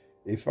 look,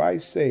 if I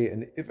say,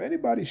 and if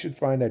anybody should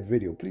find that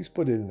video, please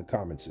put it in the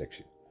comment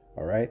section.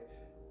 All right?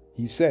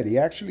 He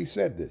actually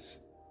said this,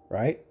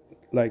 right?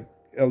 Like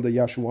Elder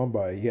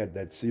Yashuamba, he had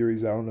that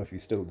series. I don't know if he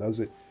still does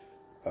it.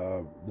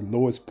 The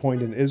lowest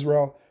point in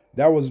Israel.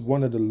 That was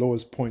one of the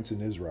lowest points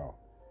in Israel.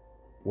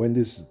 When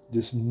this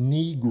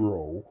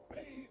Negro,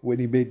 when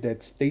he made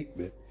that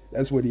statement,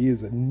 that's what he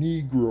is, a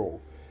Negro.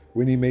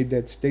 When he made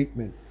that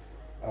statement,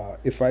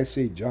 if I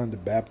say John the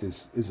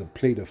Baptist is a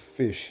plate of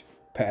fish,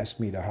 pass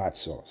me the hot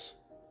sauce.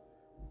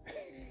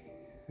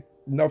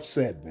 Enough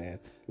said, man.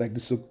 Like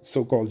the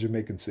so-called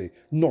Jamaicans say,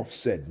 enough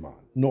said, man.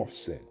 Enough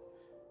said.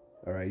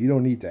 All right, you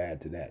don't need to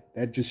add to that.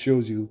 That just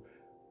shows you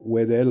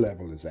where their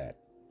level is at.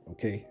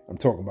 Okay, I'm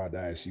talking about the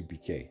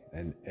ISUPK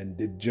and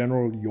the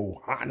General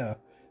Johanna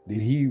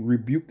Did he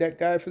rebuke that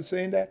guy for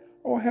saying that?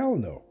 Oh, hell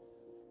no.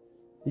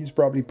 He's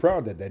probably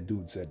proud that that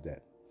dude said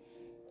that.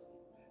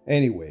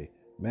 Anyway,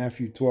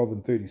 Matthew 12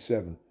 and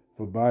 37.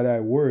 For by thy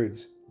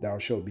words thou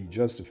shalt be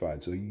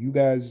justified. So you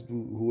guys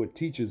who are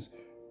teachers,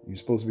 you're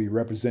supposed to be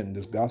representing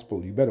this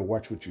gospel. You better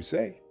watch what you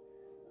say.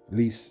 At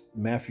least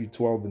Matthew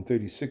 12 and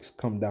 36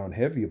 come down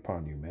heavy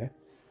upon you, man.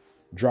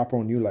 Drop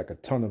on you like a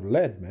ton of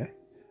lead, man.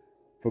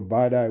 For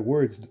by thy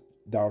words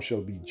thou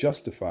shalt be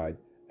justified,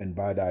 and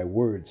by thy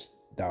words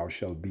thou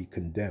shalt be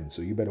condemned.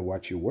 So you better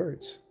watch your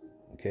words,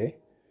 okay?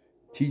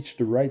 Teach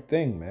the right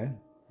thing, man.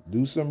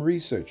 Do some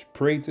research.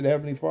 Pray to the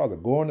Heavenly Father.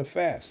 Go on a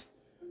fast.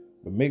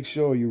 But make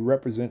sure you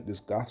represent this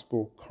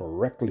gospel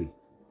correctly.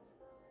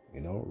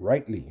 You know,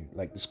 rightly,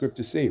 like the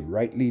scriptures say,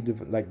 rightly,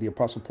 like the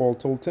Apostle Paul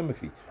told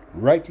Timothy,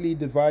 rightly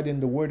dividing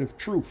the word of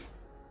truth.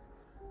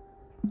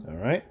 All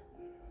right?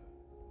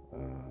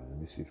 Let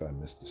me see if I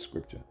missed the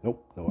scripture.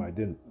 Nope, no, I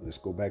didn't. Let's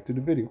go back to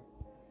the video.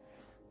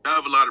 You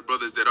have a lot of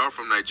brothers that are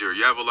from Nigeria.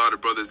 You have a lot of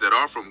brothers that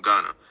are from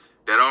Ghana,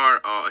 that are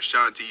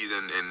Ashantis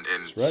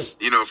and right.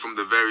 You know, from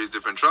the various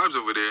different tribes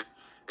over there.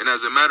 And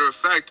as a matter of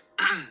fact,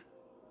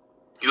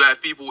 you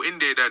have people in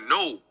there that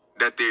know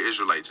that they're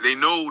Israelites. They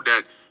know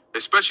that,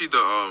 especially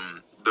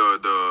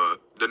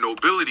the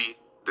nobility,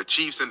 the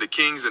chiefs and the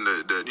kings, and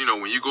the you know,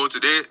 when you go to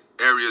their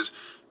areas,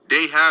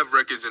 they have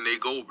records and they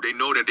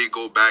know that they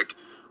go back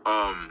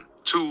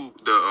to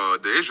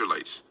the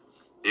Israelites.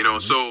 You know,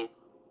 so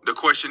the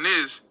question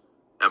is,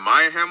 am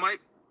I a Hamite?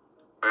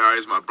 Or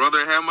is my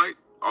brother a Hamite?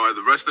 Or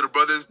the rest of the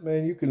brothers?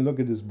 Man, you can look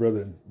at this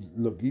brother and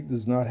look, he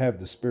does not have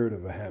the spirit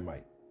of a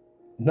Hamite.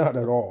 Not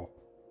at all.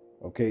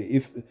 Okay,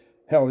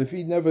 if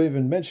he never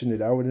even mentioned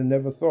it, I would have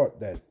never thought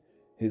that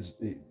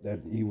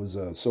he was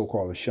a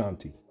so-called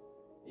Ashanti,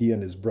 he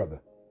and his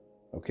brother.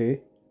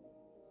 Okay,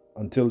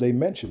 until they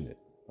mentioned it.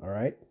 All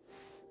right.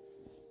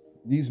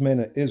 These men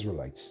are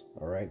Israelites.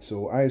 All right.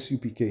 So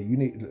ISUPK, you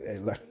need,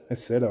 like I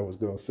said, I was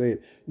going to say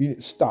it. You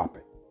need, stop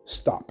it.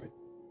 Stop it.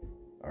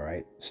 All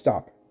right.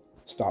 Stop it.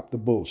 Stop the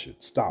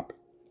bullshit. Stop it.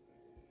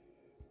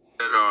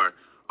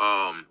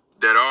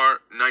 That are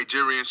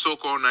Nigerian,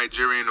 so-called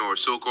Nigerian or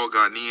so-called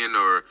Ghanaian,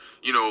 or,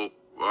 you know,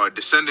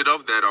 descendant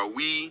of that. Are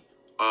we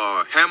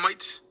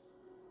Hamites?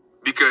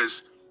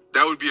 Because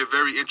that would be a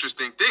very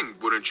interesting thing,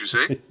 wouldn't you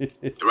say?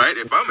 Right?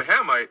 If I'm a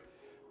Hamite.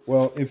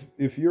 Well,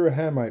 if you're a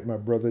Hamite, my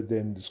brother,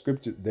 then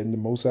the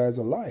Most High is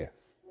a liar.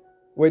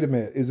 Wait a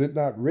minute. Is it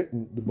not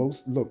written?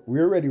 Look, we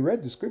already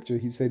read the scripture.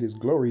 He said his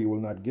glory he will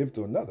not give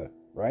to another,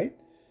 right?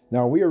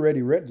 Now, we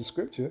already read the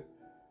scripture.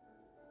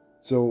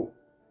 So,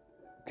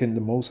 can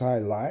the Most High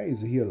lie?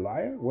 Is he a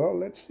liar? Well,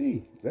 let's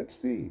see. Let's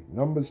see.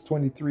 Numbers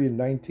 23 and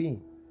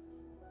 19.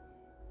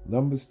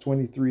 Numbers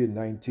 23 and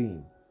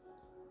 19.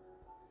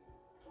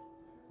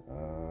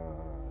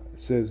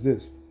 It says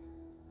this.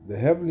 The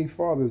Heavenly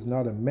Father is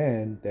not a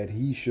man that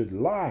he should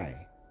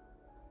lie,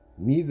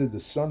 neither the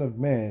Son of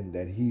Man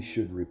that he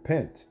should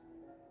repent.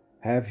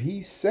 Have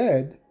he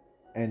said,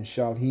 and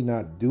shall he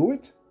not do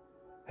it?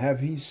 Have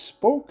he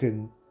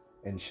spoken,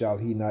 and shall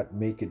he not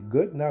make it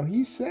good? Now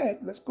he said,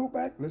 let's go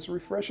back, let's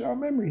refresh our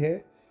memory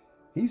here.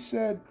 He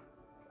said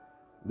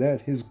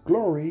that his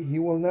glory he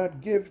will not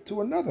give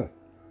to another.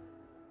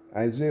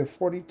 Isaiah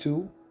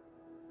 42,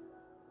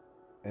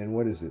 and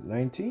what is it,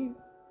 19?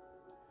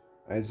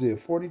 Isaiah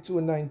 42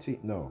 and 19.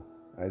 No,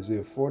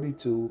 Isaiah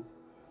 42.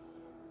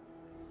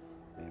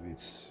 Maybe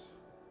it's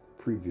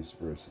previous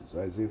verses.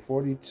 Isaiah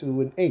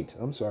 42 and 8.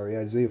 I'm sorry,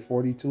 Isaiah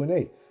 42 and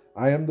 8.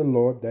 I am the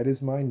Lord, that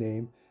is my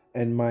name,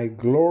 and my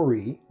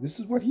glory. This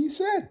is what he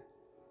said.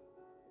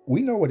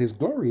 We know what his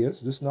glory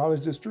is. This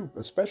knowledge is true,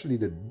 especially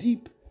the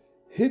deep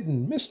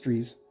hidden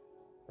mysteries,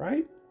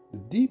 right? The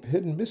deep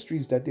hidden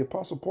mysteries that the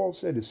Apostle Paul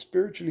said is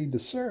spiritually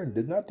discerned.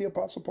 Did not the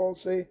Apostle Paul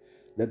say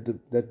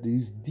that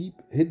these deep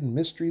hidden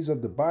mysteries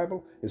of the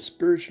Bible is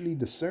spiritually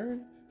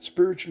discerned,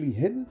 spiritually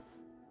hidden?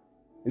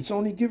 It's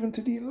only given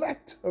to the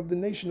elect of the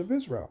nation of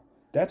Israel.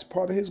 That's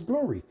part of his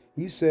glory.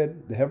 He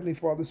said, the Heavenly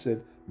Father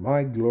said,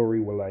 my glory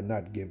will I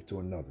not give to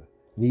another,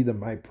 neither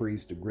my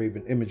praise to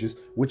graven images,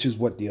 which is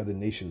what the other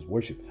nations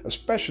worship,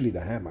 especially the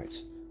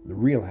Hamites, the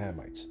real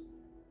Hamites.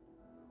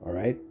 All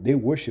right? They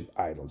worship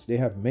idols. They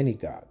have many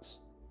gods.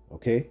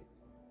 Okay?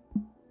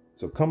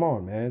 So come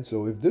on, man.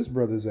 So if this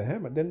brother is a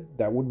Hamite, then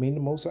that would mean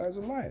the Most High is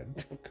a liar.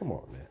 Come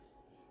on, man.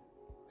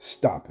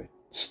 Stop it.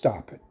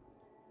 Stop it.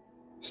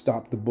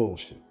 Stop the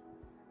bullshit.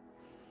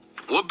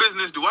 What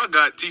business do I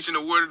got teaching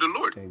the word of the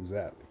Lord?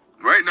 Exactly.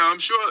 Right now, I'm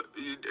sure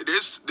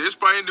there's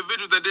probably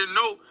individuals that didn't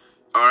know.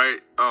 All right.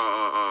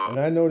 And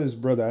I know this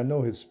brother. I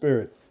know his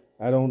spirit.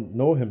 I don't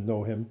know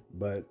him,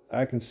 but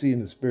I can see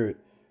in the spirit,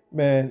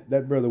 man,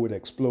 that brother would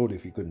explode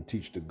if he couldn't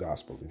teach the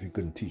gospel, if he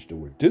couldn't teach the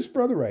word. This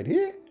brother right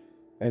here,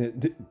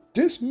 and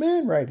this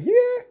man right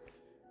here,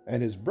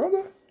 and his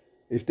brother,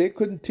 if they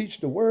couldn't teach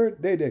the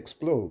word, they'd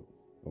explode.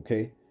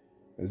 Okay,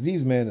 because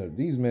these men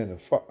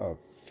are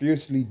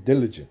fiercely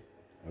diligent.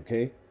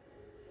 Okay,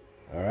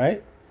 all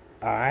right.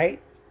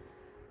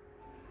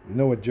 You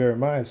know what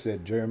Jeremiah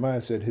said?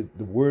 Jeremiah said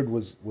the word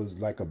was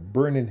like a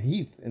burning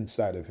heath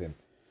inside of him.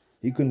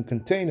 He couldn't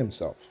contain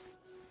himself.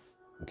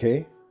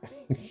 Okay.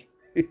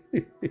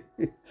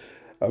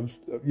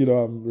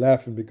 I'm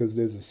laughing because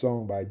there's a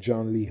song by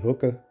John Lee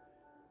Hooker.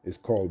 It's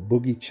called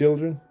Boogie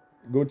Children.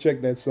 Go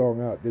check that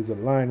song out. There's a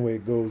line where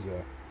it goes,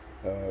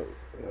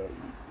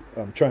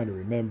 I'm trying to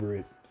remember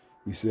it.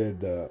 He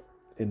said,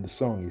 in the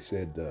song,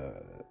 leave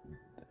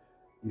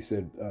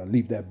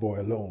that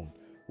boy alone.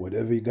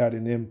 Whatever he got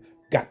in him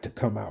got to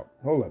come out.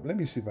 Hold up. Let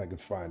me see if I can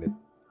find it.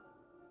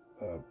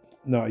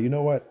 No, you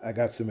know what? I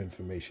got some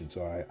information,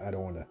 so I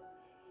don't want to.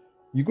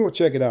 You go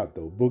check it out,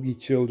 though. Boogie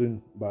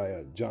Children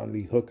by John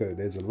Lee Hooker.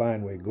 There's a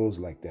line where it goes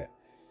like that.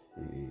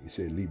 He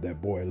said, leave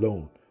that boy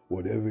alone.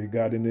 Whatever he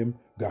got in him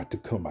got to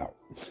come out.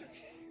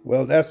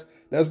 Well, that's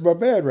my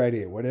bad right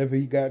here. Whatever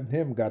he got in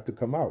him got to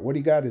come out. What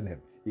he got in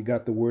him? He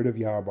got the word of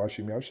Yahweh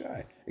Bashim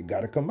Yahushai. It got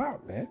to come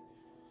out, man.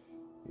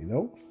 You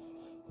know?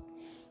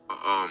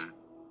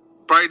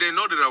 Probably didn't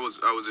know that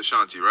I was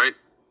Ashanti, right?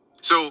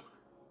 So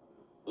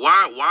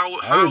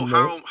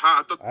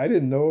I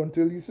didn't know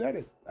until you said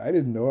it. I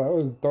didn't know.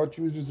 I thought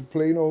you was just a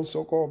plain old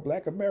so-called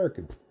black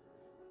American.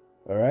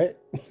 All right?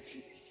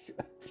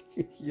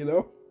 You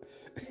know?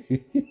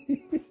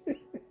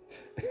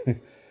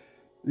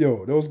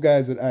 Yo, those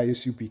guys at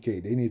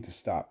ISUPK, they need to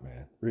stop,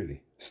 man.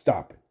 Really.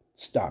 Stop it.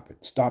 Stop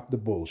it. Stop the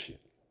bullshit.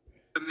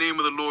 The name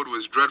of the Lord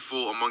was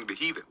dreadful among the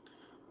heathen.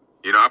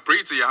 You know, I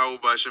pray to Yahweh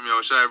B'Hashem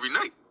Yahushua every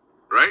night,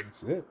 right?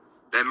 That's it.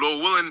 And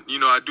Lord willing, you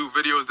know, I do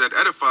videos that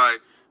edify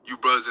you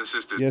brothers and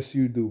sisters. Yes,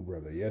 you do,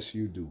 brother. Yes,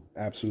 you do.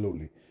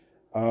 Absolutely.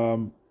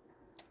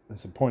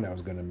 That's a point I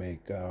was going to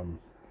make.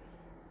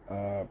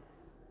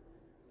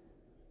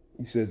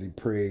 He says he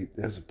prayed.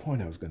 There's a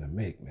point I was going to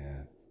make,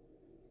 man.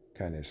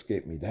 Kind of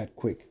escaped me that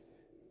quick.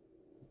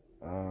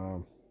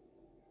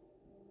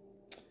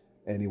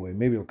 Anyway,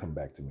 maybe it'll come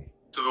back to me.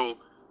 So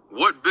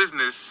what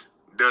business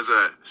does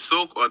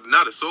what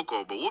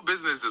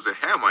business does a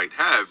Hamite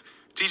have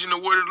teaching the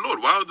word of the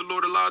Lord? Why would the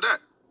Lord allow that?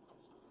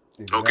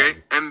 Exactly.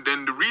 Okay? And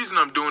then the reason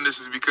I'm doing this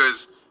is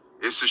because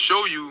it's to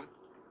show you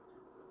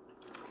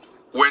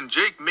when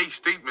Jake makes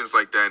statements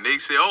like that and they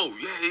say, oh,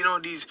 yeah, you know,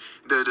 these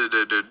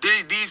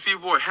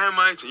people are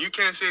Hamites and you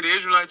can't say the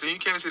Israelites and you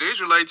can't say the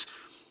Israelites,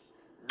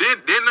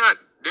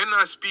 they're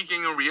not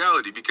speaking in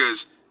reality,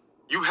 because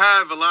you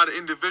have a lot of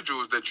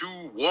individuals that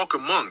you walk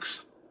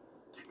amongst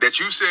that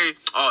you say,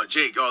 oh,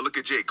 Jake, oh, look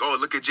at Jake, oh,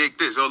 look at Jake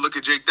this, oh, look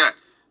at Jake that.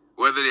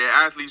 Whether they're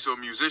athletes or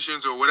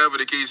musicians or whatever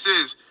the case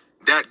is,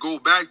 that go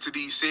back to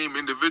these same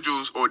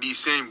individuals or these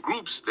same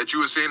groups that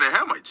you were saying are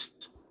Hamites.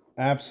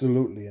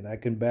 Absolutely, and I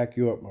can back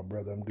you up, my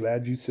brother. I'm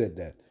glad you said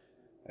that.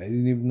 I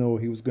didn't even know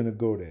he was going to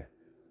go there.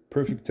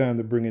 Perfect time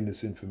to bring in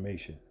this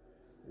information.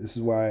 This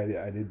is why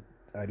I didn't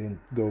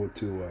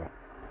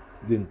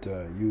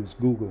use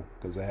Google,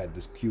 because I had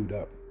this queued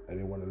up. I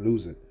didn't want to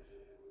lose it.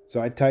 So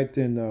I typed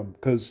in,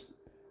 because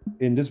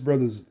in this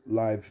brother's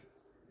live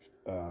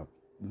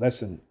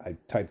lesson, I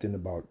typed in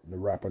about the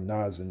rapper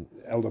Nas, and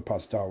Elder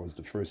Pastor was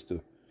the first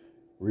to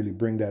really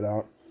bring that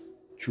out.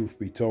 Truth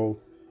be told,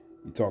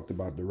 he talked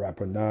about the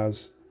rapper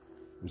Nas.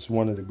 He was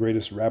one of the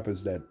greatest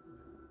rappers that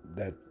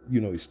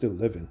you know, he's still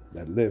living,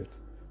 that lived,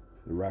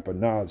 the rapper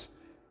Nas.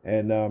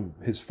 And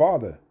his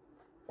father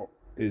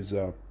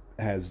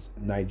has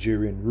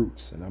Nigerian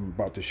roots, and I'm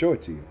about to show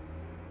it to you.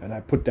 And I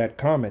put that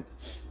comment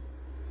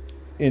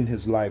in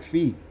his live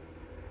feed.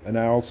 And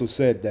I also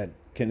said that,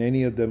 can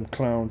any of them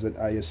clowns at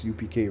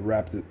ISUPK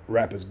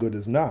rap as good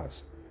as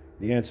Nas?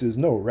 The answer is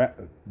no.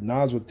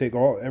 Nas would take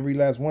every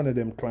last one of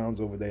them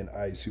clowns over there in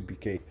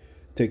ISUPK,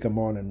 take them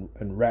on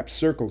and wrap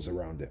circles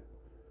around them.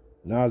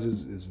 Nas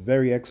is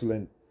very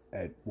excellent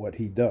at what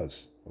he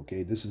does.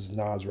 Okay, this is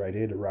Nas right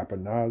here, the rapper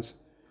Nas.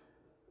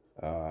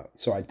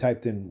 So I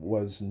typed in,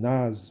 was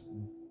Nas'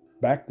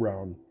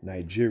 background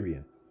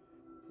Nigerian?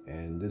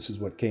 And this is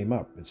what came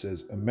up. It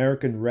says,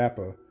 American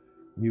rapper,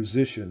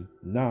 musician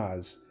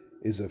Nas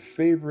is a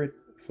favorite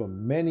for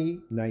many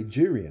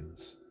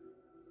Nigerians,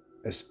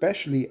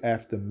 especially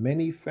after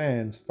many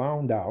fans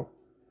found out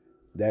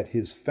that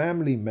his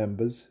family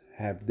members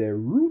have their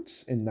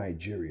roots in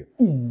Nigeria.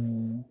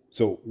 Ooh.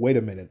 So wait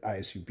a minute,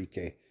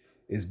 ISUPK.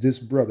 Is this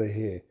brother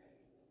here,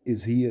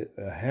 is he a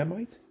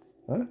Hamite?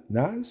 Huh?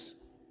 Nas?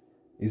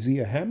 Is he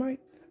a Hamite?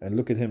 And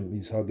look at him,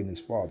 he's hugging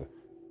his father,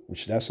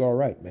 which that's all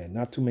right, man.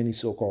 Not too many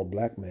so-called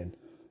black men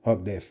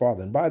hug their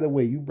father. And by the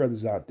way, you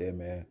brothers out there,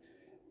 man,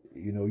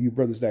 you know, you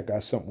brothers that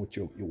got something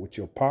with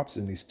your pops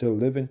and he's still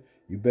living,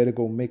 you better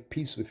go make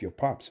peace with your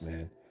pops,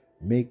 man.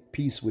 Make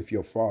peace with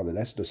your father.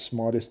 That's the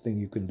smartest thing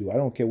you can do. I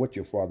don't care what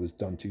your father's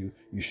done to you.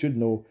 You should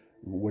know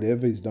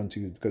whatever he's done to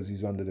you, because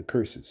he's under the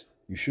curses.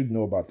 You should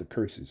know about the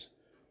curses.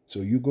 So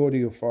you go to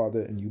your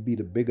father and you be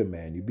the bigger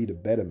man. You be the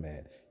better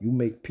man. You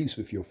make peace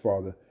with your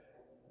father.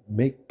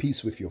 Make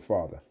peace with your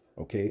father.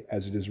 Okay,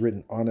 as it is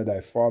written, honor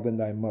thy father and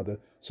thy mother,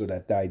 so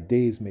that thy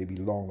days may be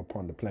long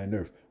upon the planet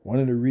Earth. One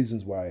of the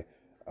reasons why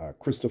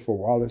Christopher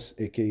Wallace,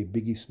 aka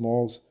Biggie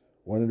Smalls,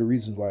 one of the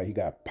reasons why he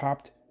got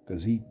popped,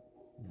 because he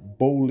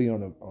boldly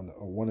on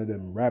one of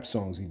them rap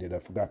songs he did, I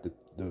forgot the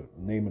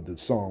name of the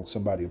song,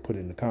 somebody will put it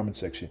in the comment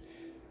section.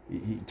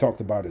 He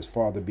talked about his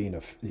father being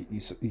he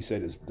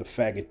said the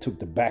faggot took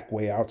the back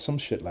way out, some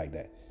shit like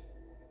that.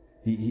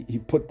 He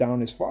put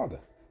down his father.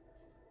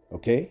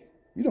 Okay?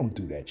 You don't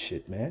do that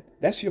shit, man.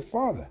 That's your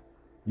father.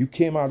 You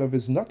came out of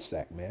his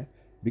nutsack, man.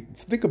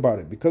 Think about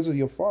it. Because of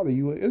your father,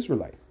 you were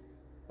Israelite.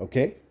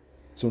 Okay?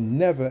 So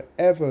never,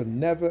 ever,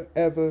 never,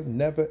 ever,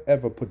 never,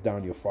 ever put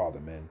down your father,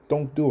 man.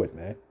 Don't do it,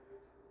 man.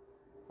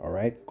 All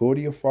right? Go to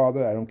your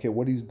father. I don't care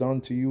what he's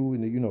done to you.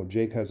 And, you know,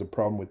 Jake has a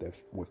problem with that,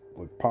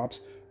 with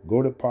Pops.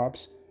 Go to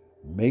Pops.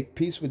 Make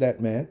peace with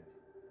that man.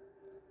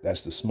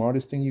 That's the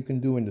smartest thing you can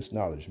do in this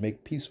knowledge.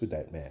 Make peace with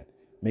that man.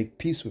 Make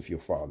peace with your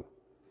father.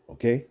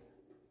 Okay?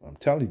 I'm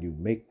telling you,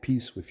 make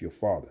peace with your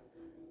father.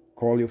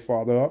 Call your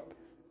father up.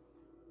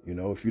 You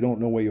know, if you don't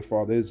know where your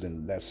father is,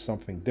 then that's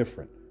something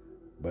different.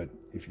 But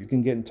if you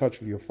can get in touch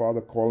with your father,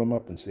 call him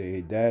up and say,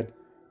 hey, Dad,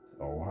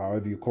 or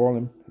however you call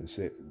him, and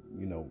say,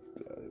 you know,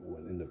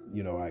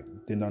 I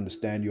didn't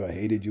understand you, I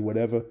hated you,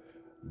 whatever,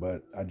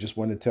 but I just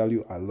want to tell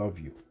you, I love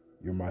you.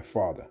 You're my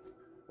father.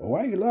 Well,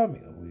 why you love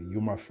me? Well,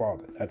 you're my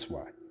father. That's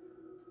why.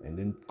 And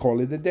then call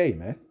it a day,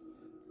 man.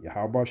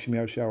 Yahweh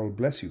Shemi Shah will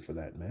bless you for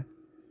that, man.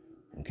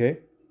 Okay?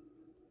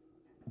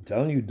 I'm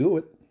telling you, do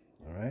it.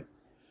 All right?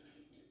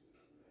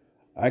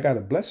 I got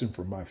a blessing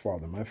from my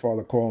father. My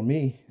father called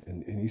me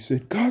and he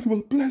said, God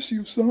will bless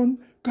you, son.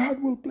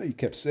 God will bless you. He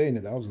kept saying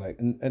it. I was like,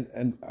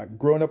 and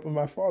growing up with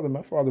my father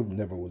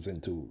never was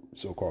into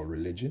so-called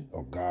religion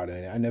or God.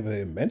 I never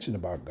even mentioned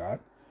about God.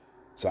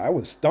 So I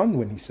was stunned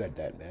when he said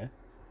that, man.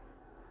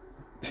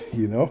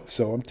 You know?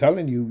 So I'm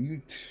telling you,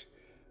 you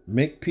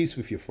make peace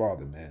with your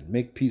father, man.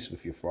 Make peace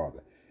with your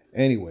father.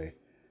 Anyway,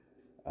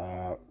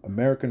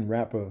 American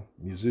rapper,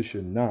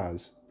 musician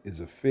Nas is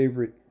a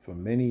favorite for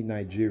many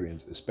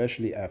Nigerians,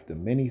 especially after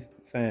many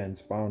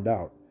fans found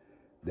out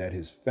that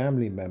his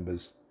family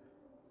members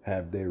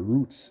have their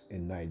roots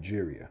in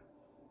Nigeria.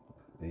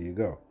 There you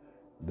go.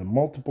 The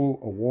multiple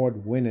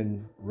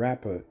award-winning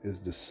rapper is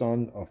the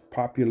son of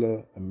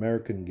popular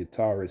American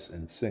guitarist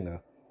and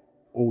singer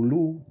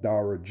Olu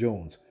Dara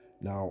Jones.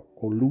 Now,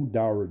 Olu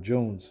Dara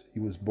Jones, he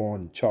was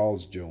born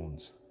Charles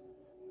Jones.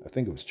 I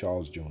think it was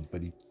Charles Jones,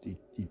 but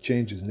he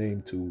changed his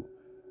name to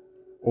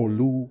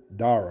Olu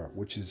Dara,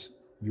 which is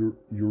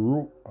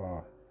Yorubian,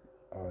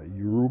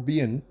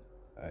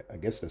 I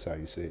guess that's how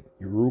you say it,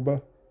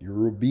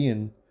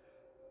 Yorubian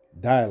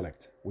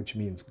dialect, which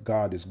means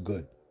God is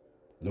good.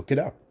 Look it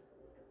up,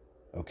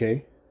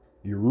 okay?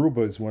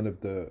 Yoruba is one of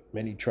the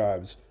many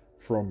tribes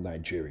from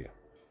Nigeria.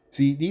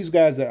 See, these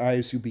guys at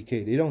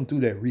ISUPK, they don't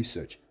do their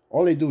research.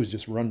 All they do is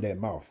just run their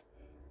mouth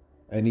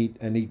and eat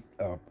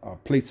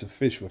plates of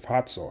fish with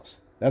hot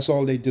sauce. That's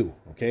all they do,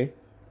 okay?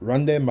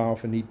 Run their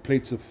mouth and eat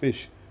plates of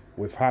fish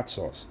with hot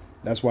sauce.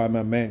 That's why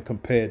my man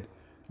compared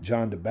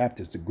John the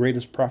Baptist, the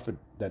greatest prophet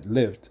that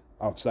lived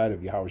outside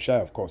of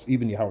Yahushua. Of course,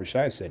 even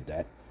Yahushua said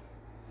that.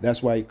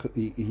 That's why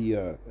he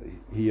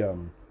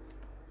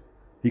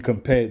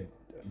compared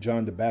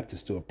John the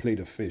Baptist to a plate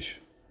of fish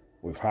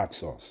with hot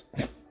sauce.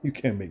 You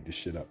can't make this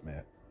shit up,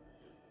 man.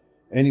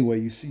 Anyway,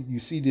 you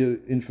see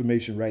the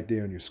information right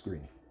there on your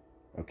screen.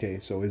 Okay,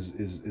 so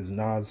is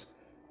Nas,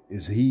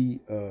 is he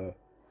a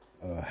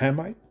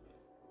Hamite?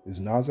 Is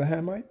Nas a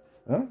Hamite?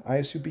 Huh?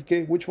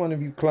 ISUPK? Which one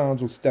of you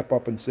clowns will step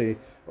up and say,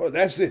 oh,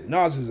 that's it,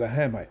 Nas is a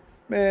Hamite?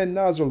 Man,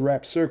 Nas will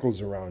wrap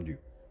circles around you.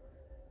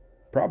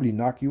 Probably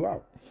knock you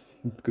out.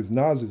 Because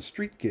Nas is a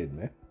street kid,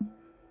 man.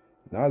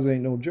 Nas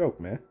ain't no joke,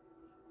 man.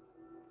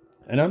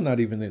 And I'm not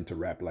even into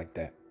rap like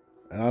that.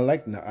 And I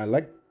like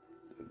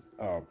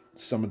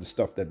some of the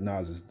stuff that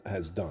Nas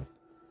has done.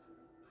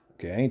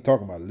 Okay, I ain't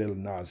talking about Lil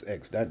Nas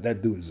X.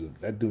 That dude is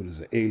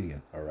an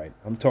alien. All right,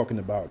 I'm talking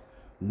about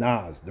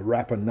Nas, the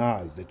rapper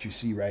Nas that you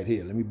see right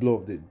here. Let me blow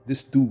up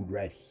this dude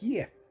right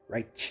here,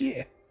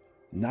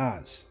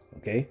 Nas.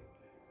 Okay,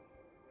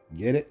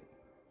 get it?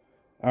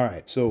 All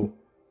right, so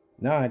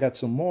now I got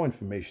some more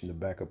information to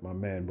back up my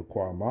man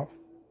Baqar Ahmath.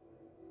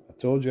 I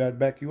told you I'd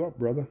back you up,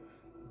 brother.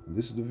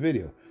 This is the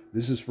video.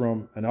 This is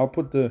from, and I'll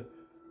put the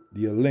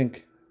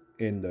link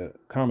in the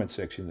comment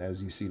section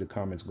as you see the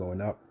comments going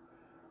up.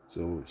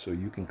 So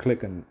you can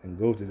click and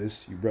go to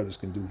this. You brothers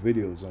can do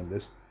videos on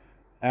this.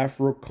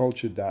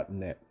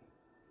 Afroculture.net.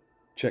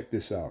 Check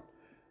this out.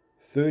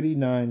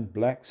 39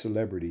 black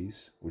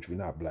celebrities, which were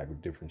not black,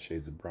 with different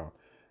shades of brown.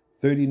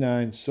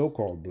 39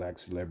 so-called black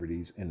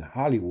celebrities in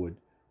Hollywood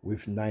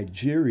with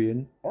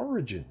Nigerian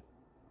origin.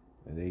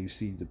 And there you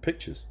see the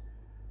pictures.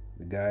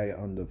 The guy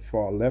on the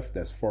far left,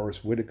 that's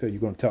Forrest Whitaker. You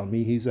gonna tell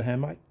me he's a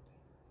Hamite?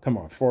 Come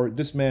on,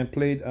 this man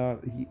played,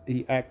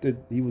 he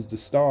acted, he was the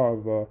star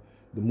of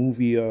the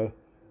movie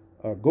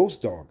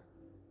Ghost Dog.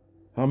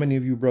 How many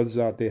of you brothers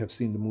out there have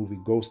seen the movie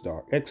Ghost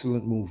Dog?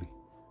 Excellent movie.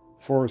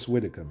 Forrest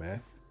Whitaker,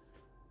 man.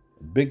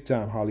 Big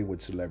time Hollywood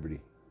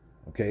celebrity.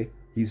 Okay?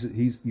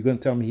 You gonna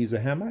tell me he's a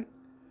Hamite?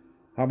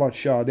 How about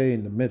Sade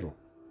in the middle?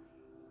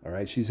 All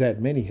right, she's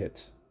had many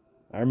hits.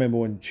 I remember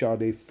when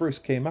Sade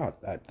first came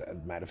out.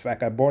 Matter of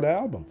fact, I bought an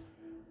album,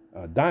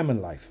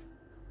 Diamond Life.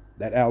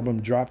 That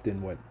album dropped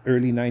in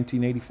early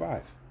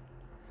 1985.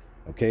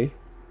 Okay?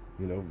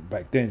 You know,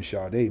 back then,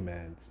 Sade,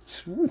 man,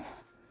 whew,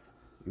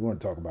 You want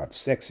to talk about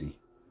sexy.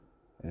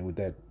 And with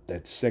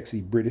that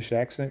sexy British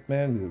accent,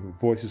 man, the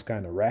voice is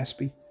kind of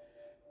raspy,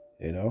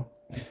 you know.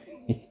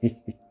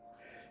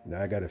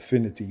 I got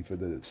affinity for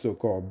the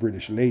so-called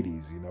British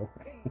ladies, you know.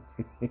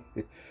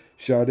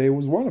 Sade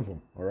was one of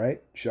them, all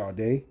right?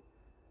 Sade,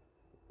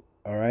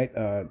 all right?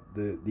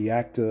 The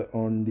actor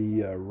on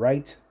the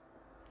right,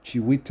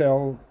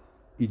 Chiwetel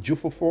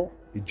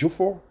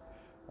Ejiofor,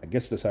 I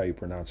guess that's how you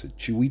pronounce it,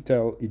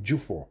 Chiwetel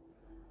Ejiofor.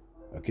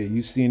 Okay,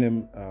 you've seen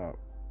him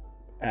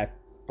act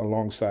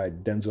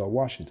alongside Denzel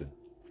Washington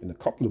in a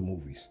couple of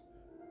movies.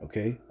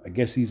 Okay, I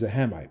guess he's a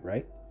Hamite,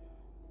 right?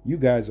 You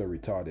guys are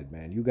retarded,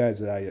 man. You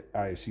guys at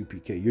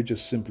ISUPK, you're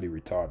just simply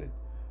retarded.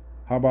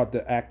 How about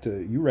the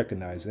actor? You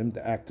recognize him,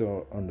 the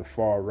actor on the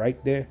far right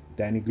there,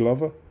 Danny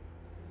Glover.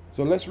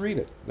 So let's read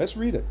it. Let's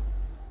read it.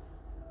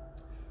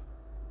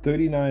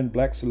 39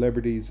 black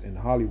celebrities in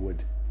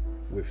Hollywood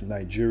with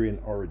Nigerian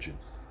origin.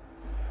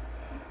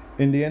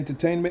 In the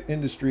entertainment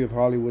industry of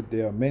Hollywood,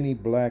 there are many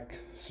black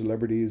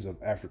celebrities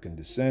of African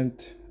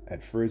descent.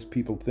 At first,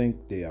 people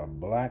think they are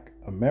black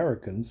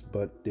Americans,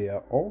 but they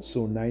are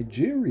also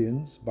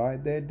Nigerians by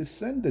their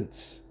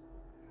descendants.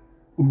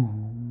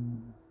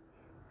 Ooh.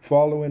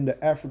 Following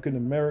the African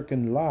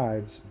American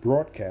Lives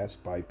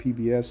broadcast by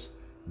PBS,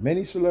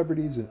 many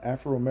celebrities and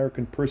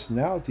Afro-American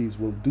personalities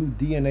will do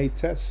DNA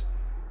tests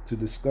to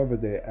discover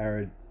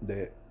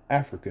their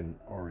African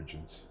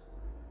origins.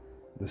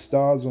 The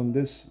stars on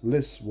this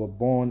list were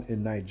born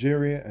in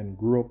Nigeria and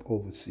grew up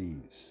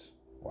overseas.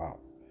 Wow.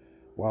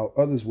 While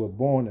others were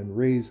born and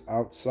raised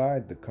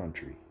outside the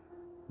country.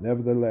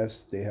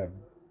 Nevertheless, they have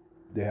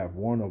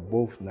one or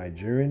both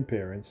Nigerian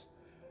parents.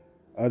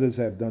 Others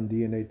have done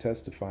DNA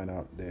tests to find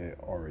out their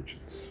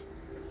origins.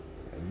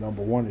 And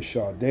number one is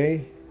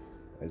Sade,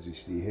 as you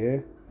see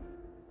here.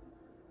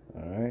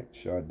 All right,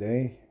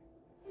 Sade.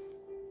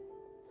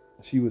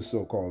 She was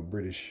so-called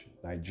British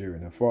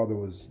Nigerian. Her father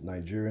was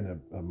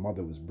Nigerian, her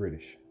mother was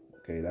British.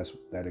 Okay,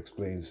 that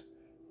explains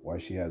why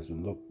she has the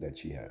look that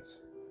she has.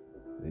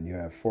 Then you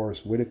have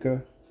Forrest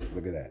Whitaker.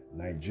 Look at that,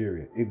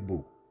 Nigeria,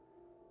 Igbo.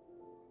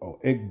 Oh,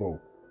 Igbo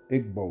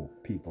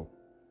people.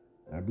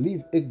 And I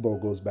believe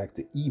Igbo goes back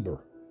to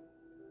Eber.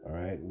 All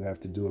right, we have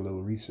to do a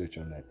little research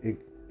on that.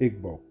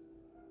 Igbo,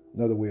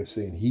 another way of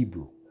saying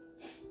Hebrew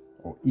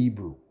or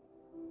Hebrew.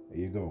 There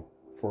you go,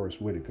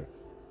 Forrest Whitaker.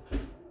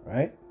 All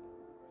right.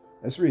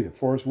 Let's read it.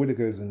 Forrest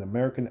Whitaker is an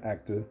American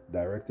actor,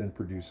 director, and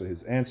producer.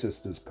 His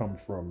ancestors come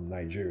from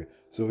Nigeria.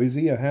 So is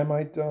he a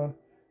Hamite,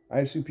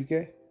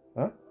 ISUPK?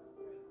 Huh?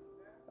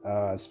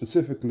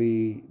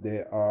 Specifically,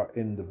 they are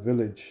in the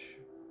village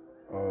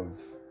of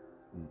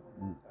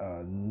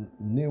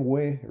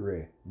Niwere.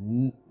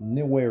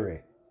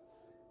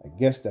 I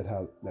guess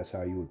that's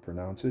how you would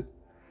pronounce it.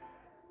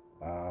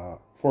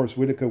 Forrest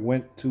Whitaker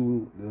went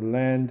to the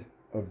land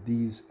of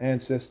these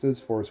ancestors.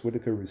 Forrest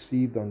Whitaker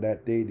received on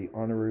that day the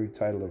honorary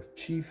title of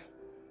chief.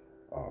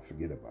 Oh,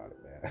 forget about it,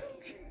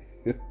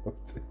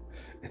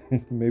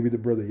 man. Maybe the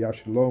brother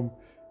Yashalom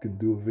can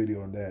do a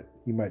video on that.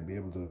 He might be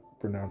able to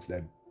pronounce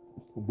that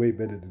way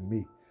better than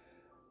me.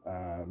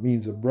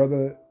 Means a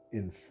brother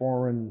in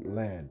foreign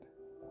land.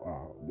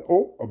 Wow.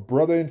 Oh, a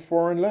brother in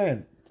foreign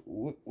land.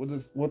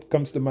 What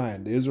comes to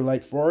mind? The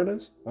Israelite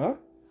foreigners? Huh?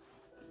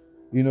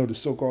 You know, the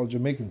so-called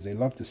Jamaicans, they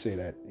love to say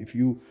that. If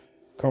you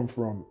come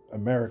from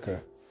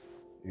America,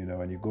 you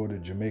know, and you go to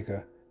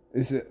Jamaica,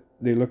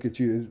 they look at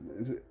you,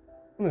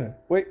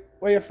 wait,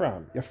 where you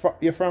from?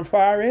 You're from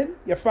far in?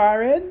 You're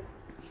far in?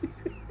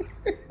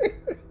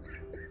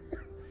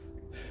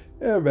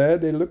 Yeah, man,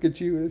 they look at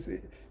you as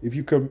if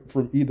you come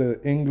from either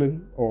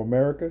England or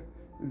America,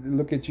 they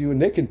look at you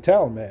and they can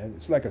tell, man.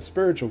 It's like a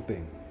spiritual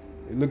thing.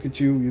 They look at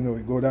you, you know,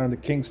 you go down to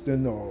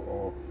Kingston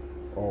or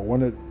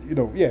one of, you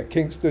know, yeah,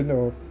 Kingston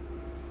or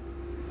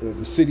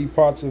the city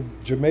parts of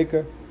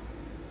Jamaica,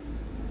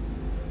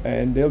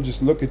 and they'll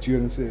just look at you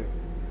and say,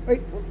 wait,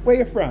 where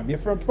you from? You're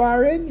from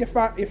far in? You're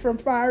from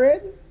far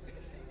in?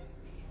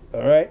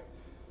 All right.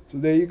 So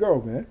there you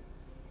go, man.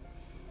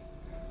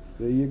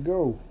 There you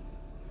go.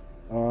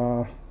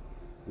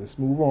 Let's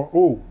move on.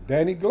 Oh,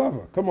 Danny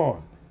Glover. Come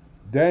on.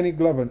 Danny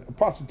Glover.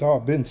 Apostle Tar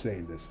been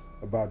saying this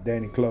about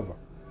Danny Glover.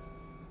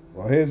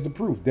 Well, here's the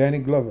proof. Danny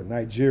Glover,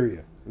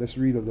 Nigeria. Let's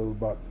read a little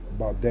about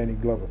Danny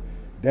Glover.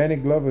 Danny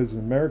Glover is an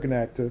American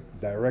actor,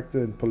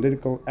 director, and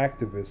political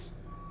activist.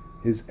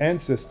 His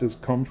ancestors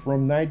come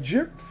from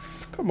Nigeria.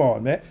 Come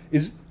on, man.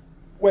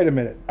 Wait a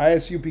minute.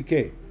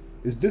 ISUPK.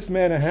 Is this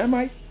man a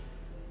Hamite?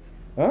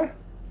 Huh?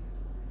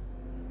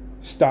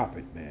 Stop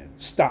it, man.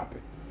 Stop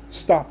it.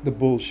 Stop the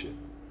bullshit.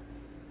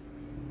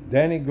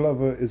 Danny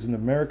Glover is an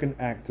American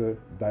actor,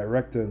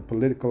 director, and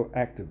political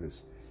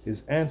activist.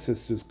 His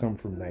ancestors come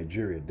from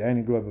Nigeria.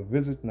 Danny Glover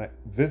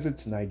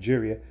visits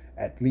Nigeria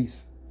at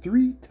least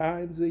 3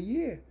 times a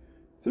year.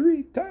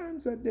 3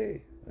 times a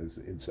day. That's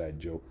an inside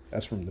joke.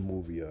 That's from the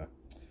movie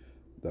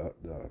the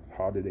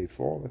How Did They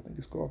Fall, I think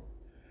it's called.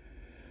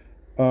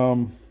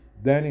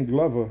 Danny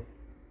Glover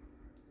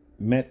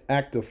met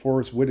actor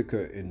Forrest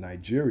Whitaker in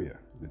Nigeria.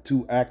 The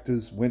two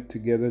actors went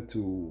together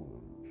to,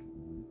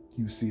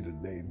 you see the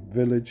name,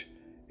 village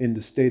in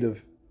the state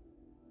of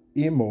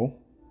Imo,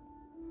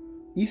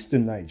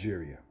 eastern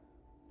Nigeria.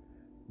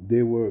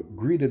 They were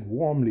greeted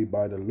warmly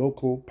by the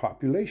local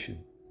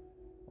population.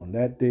 On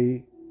that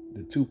day,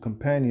 the two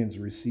companions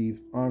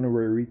received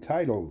honorary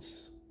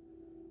titles.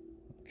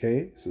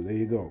 Okay, so there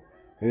you go.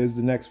 Here's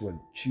the next one.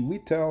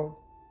 Chiwetel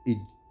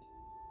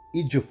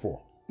Ejiofor.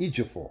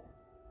 Ejiofor.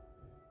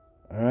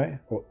 All right,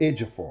 or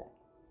Ejiofor.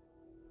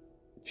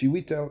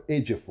 Chiwetel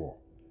Ejiofor.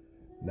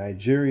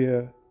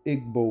 Nigeria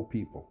Igbo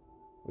people.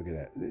 Look at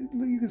that.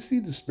 You can see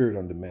the spirit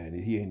on the man.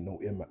 He ain't no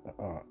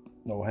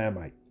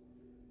Hamite.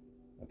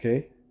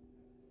 Okay?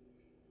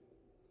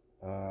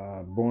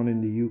 Born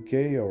in the UK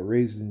or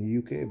raised in the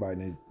UK by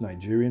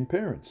Nigerian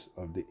parents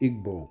of the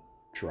Igbo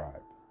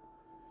tribe.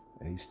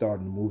 And he starred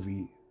in the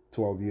movie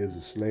 12 Years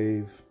a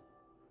Slave.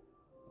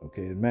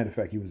 Okay, as a matter of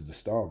fact, he was the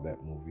star of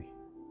that movie.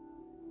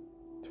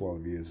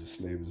 12 Years a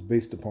Slave. It was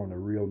based upon a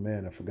real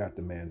man. I forgot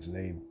the man's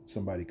name.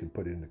 Somebody can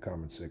put it in the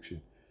comment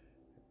section.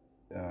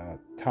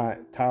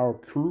 Tower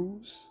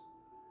Cruz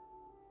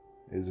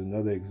is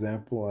another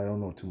example. I don't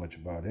know too much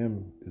about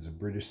him. Is a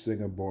British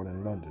singer born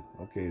in London.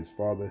 Okay, his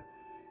father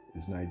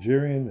is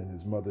Nigerian and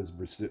his mother is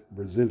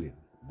Brazilian.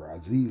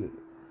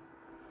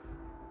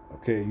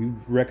 Okay, you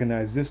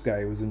recognize this guy.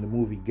 He was in the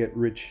movie Get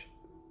Rich,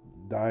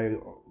 Die.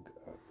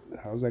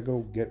 How's that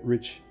go? Get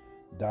Rich,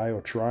 Die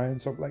or Try,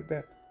 and something like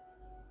that.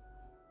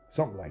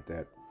 Something like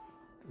that.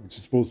 Which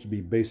is supposed to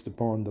be based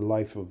upon the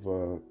life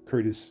of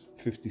Curtis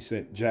 50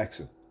 Cent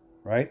Jackson,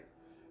 right?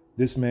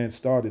 This man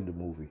starred in the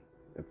movie.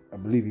 I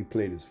believe he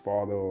played his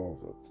father or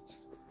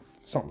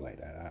something like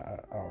that.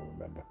 I don't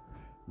remember.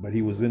 But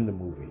he was in the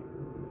movie.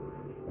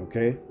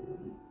 Okay?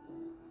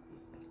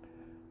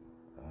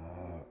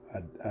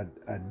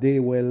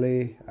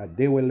 Adewale.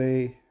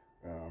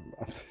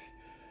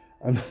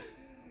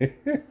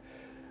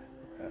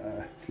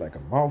 It's like a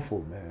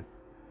mouthful, man.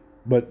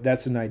 But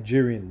that's a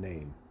Nigerian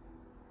name.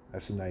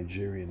 That's a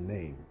Nigerian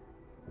name.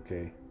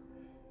 Okay?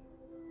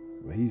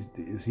 But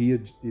is he a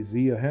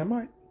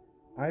Hamite?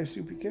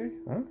 ISUPK?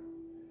 Huh?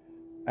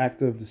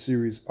 Actor of the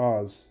series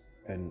Oz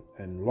and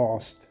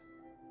Lost,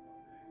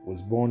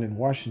 was born in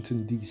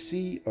Washington,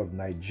 D.C. of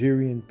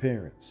Nigerian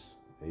parents.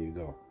 There you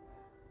go.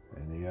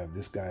 And you have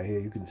this guy here.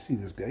 You can see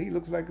this guy. He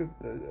looks like a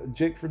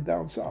Jake from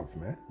down south,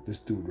 man. This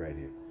dude right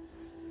here.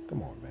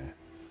 Come on, man.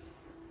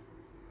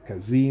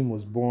 Kazim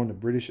was born a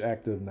British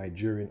actor of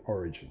Nigerian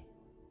origin.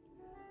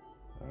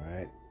 All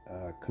right.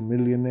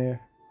 Chameleonaire.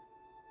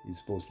 He's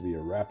supposed to be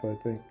a rapper, I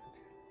think.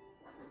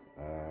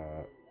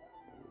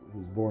 He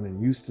was born in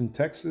Houston,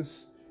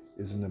 Texas.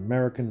 Is an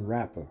American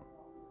rapper.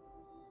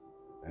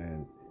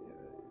 And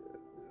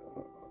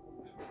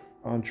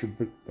a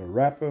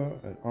rapper,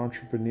 an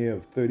entrepreneur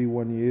of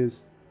 31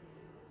 years,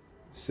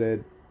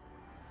 said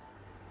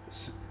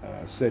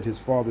his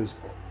father's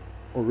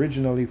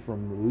originally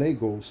from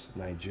Lagos,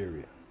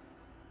 Nigeria.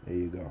 There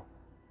you go.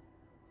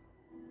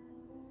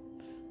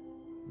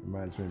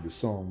 Reminds me of the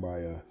song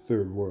by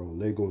Third World,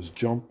 Lagos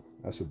Jump.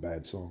 That's a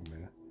bad song,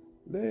 man.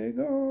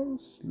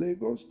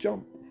 Lagos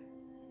Jump.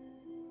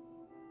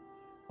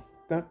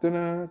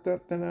 Da-da-da,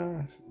 da-da-da.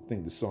 I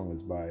think the song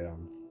is by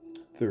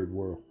Third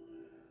World.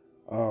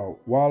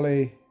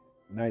 Wale,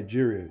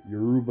 Nigeria,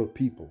 Yoruba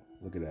people.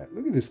 Look at that.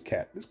 Look at this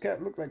cat. This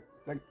cat look like,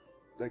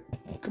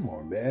 come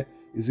on, man.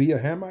 Is he a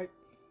Hamite?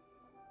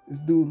 This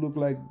dude look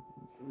like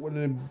one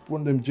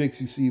of them jakes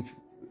you see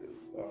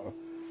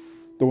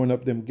throwing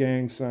up them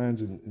gang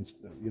signs and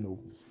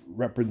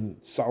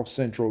repping South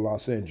Central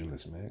Los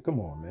Angeles, man. Come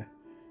on, man.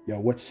 Yo,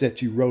 what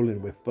set you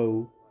rolling with,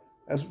 foe?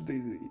 That's what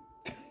they.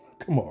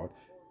 Come on.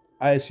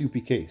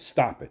 ISUPK,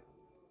 stop it.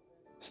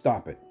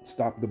 Stop it.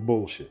 Stop the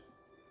bullshit.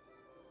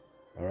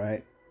 All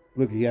right?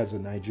 Look, he has a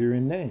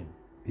Nigerian name.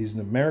 He's an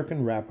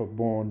American rapper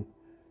born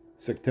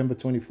September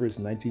 21st,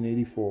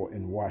 1984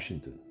 in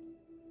Washington.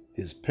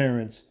 His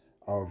parents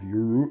are of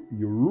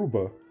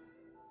Yoruba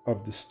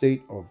of the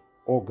state of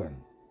Ogun.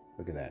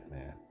 Look at that,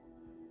 man.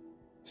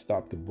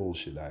 Stop the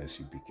bullshit,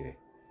 ISUPK.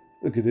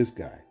 Look at this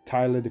guy,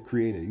 Tyler, the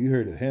Creator. You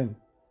heard of him.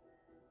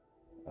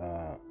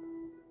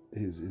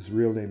 His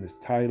real name is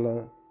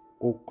Tyler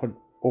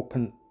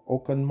Okanma.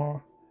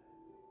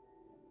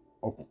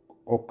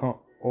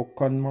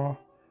 Okanma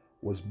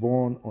was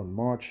born on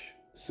March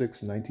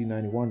 6,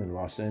 1991 in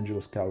Los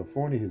Angeles,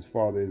 California. His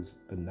father is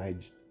a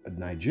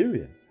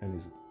Nigerian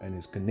and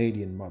his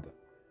Canadian mother.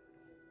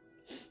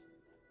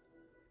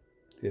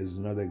 Here's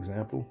another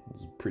example.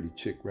 There's a pretty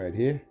chick right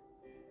here.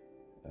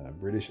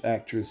 British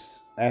actress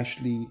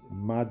Ashley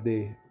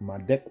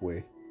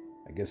Madekwe,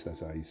 I guess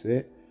that's how you say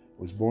it,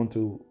 was born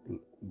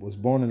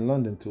in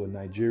London to a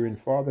Nigerian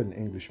father and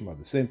English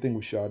mother. Same thing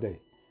with Sade.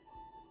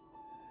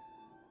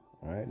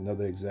 All right,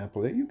 another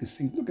example there. You can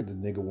see, look at the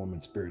nigger woman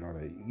spirit on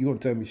her. You gonna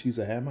tell me she's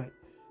a Hamite?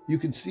 You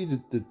can see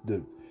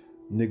the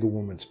nigger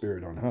woman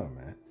spirit on her,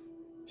 man.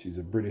 She's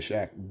a British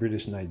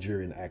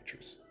Nigerian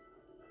actress.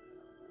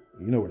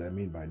 You know what I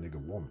mean by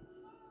nigger woman.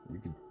 You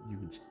could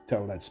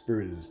tell that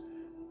spirit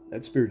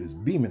is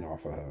beaming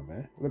off of her,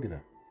 man. Look at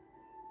her.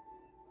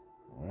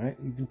 All right,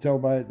 you can tell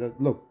by the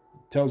look.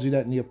 Tells you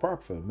that in the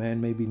Apocrypha, a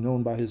man may be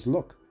known by his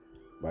look.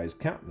 by his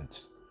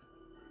countenance.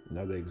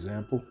 Another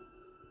example.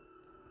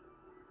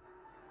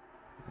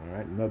 All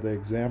right, another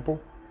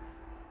example.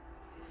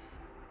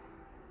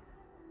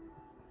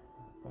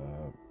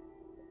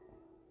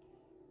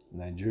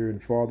 Nigerian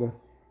father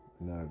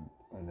and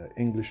an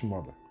English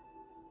mother.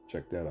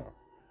 Check that out.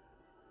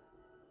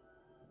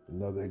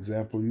 Another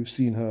example. You've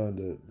seen her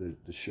in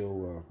the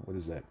show. What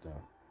is that?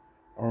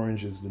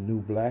 Orange is the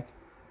New Black.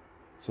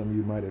 Some of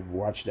you might have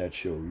watched that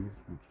show. You've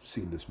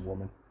seen this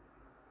woman.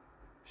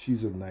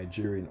 She's of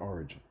Nigerian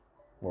origin.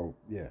 Well,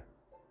 yeah.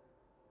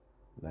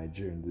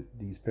 Nigerian.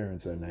 These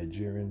parents are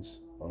Nigerians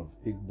of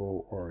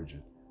Igbo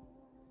origin.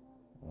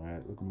 All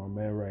right, look at my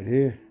man right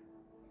here.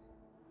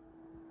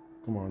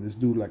 Come on, this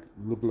dude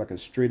looked like a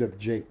straight up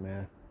Jake,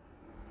 man.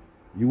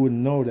 You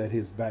wouldn't know that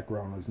his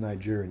background was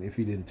Nigerian if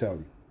he didn't tell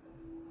you.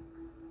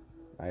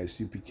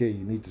 ISUPK,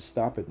 you need to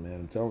stop it, man.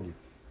 I'm telling you.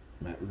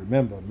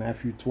 Remember,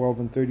 Matthew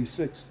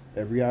 12:36,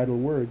 every idle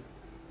word.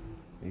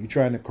 And you're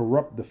trying to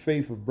corrupt the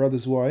faith of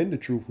brothers who are in the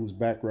truth, whose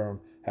background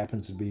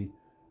happens to be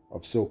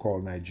of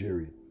so-called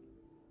Nigerian.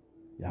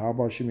 Yeah, how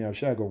about Shimi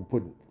Ashai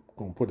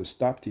gonna put a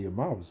stop to your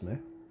mouths,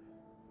 man?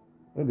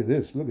 Look at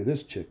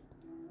this chick.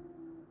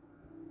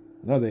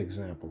 Another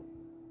example.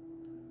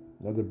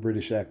 Another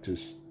British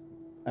actress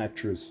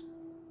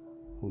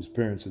whose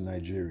parents are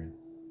Nigerian.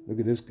 Look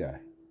at this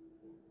guy.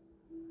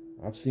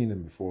 I've seen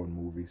him before in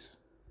movies.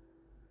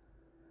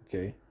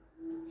 Okay.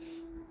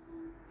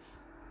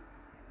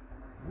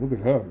 Look at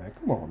her, man.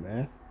 Come on,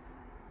 man.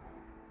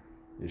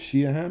 Is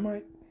she a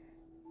Hamite?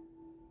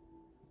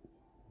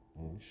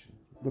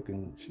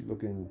 She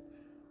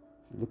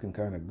looking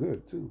kind of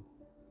good too.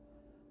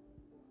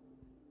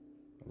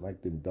 I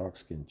like them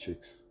dark-skinned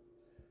chicks.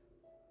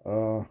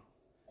 There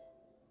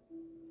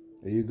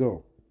you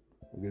go.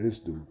 Look at this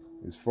dude.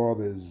 His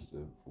father is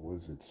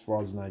his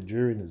father's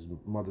Nigerian. His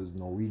mother's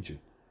Norwegian.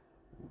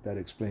 That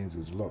explains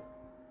his look.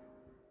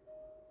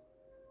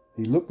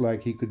 He looked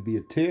like he could be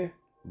a tear,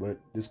 but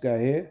this guy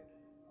here,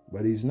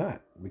 but he's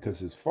not, because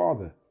his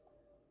father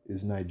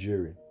is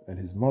Nigerian and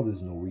his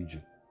mother's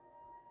Norwegian.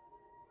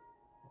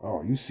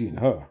 Oh, you've seen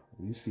her.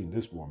 You've seen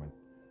this woman.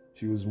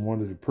 She was in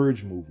one of the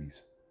Purge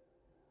movies.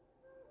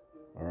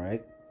 All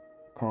right.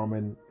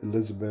 Carmen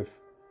Elizabeth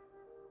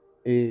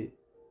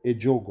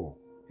Ejogo.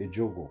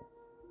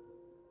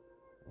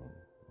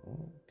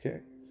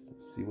 Okay.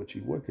 See what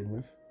you're working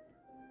with.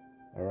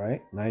 All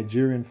right.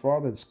 Nigerian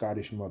father and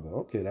Scottish mother.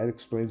 Okay, that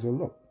explains her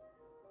look.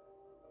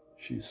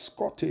 She's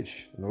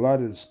Scottish. And a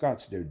lot of the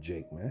Scots, they're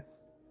Jake, man.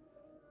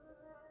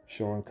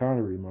 Sean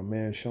Connery, my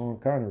man Sean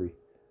Connery.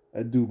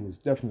 That dude was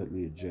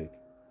definitely a Jake.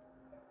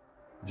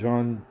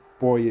 John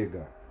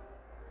Boyega.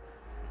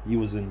 He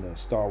was in the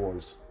Star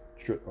Wars,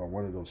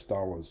 one of those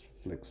Star Wars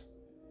flicks.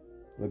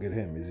 Look at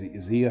him.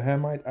 Is he a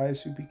Hamite,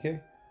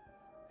 ISUPK?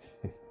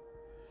 You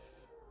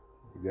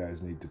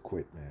guys need to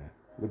quit, man.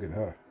 Look at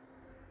her.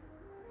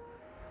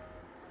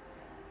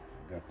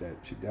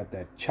 She got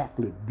that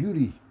chocolate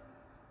beauty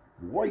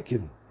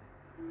working.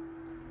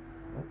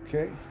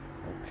 Okay.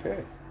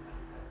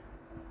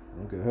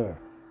 Look at her.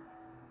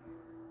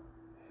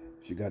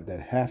 She got that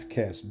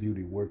half-caste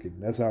beauty working.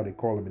 That's how they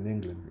call them in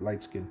England.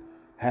 Light skin,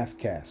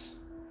 half-caste.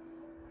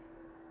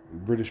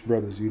 British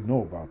brothers, you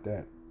know about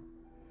that.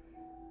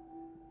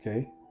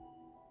 Okay.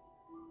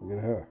 Look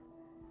at her.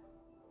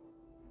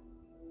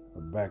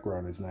 Her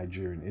background is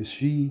Nigerian. Is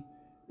she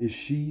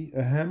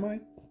a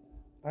Hamite?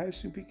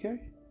 ISUPK?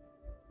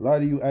 A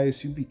lot of you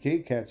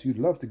ISUPK cats, you'd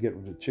love to get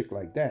with a chick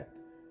like that.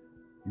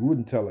 You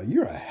wouldn't tell her,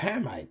 you're a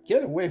Hamite.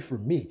 Get away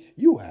from me.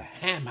 You a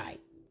Hamite.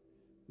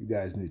 You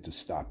guys need to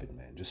stop it,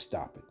 man. Just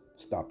stop it.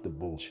 Stop the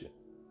bullshit.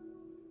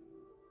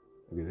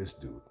 Look at this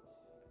dude.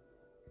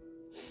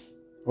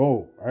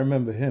 Oh, I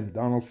remember him,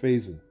 Donald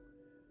Faison.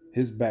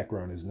 His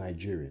background is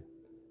Nigerian.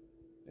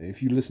 And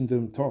if you listen to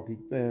him talk,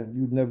 man,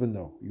 you'd never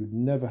know. You'd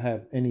never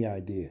have any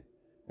idea.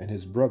 And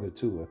his brother,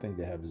 too. I think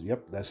they have his,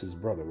 yep, that's his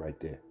brother right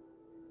there.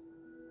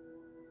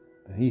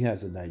 And he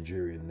has a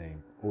Nigerian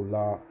name.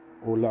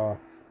 Olamide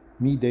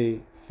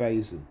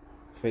Faison.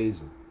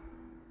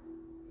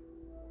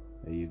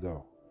 There you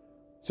go.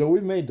 So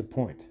we made the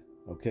point,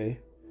 okay?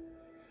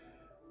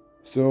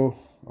 So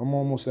I'm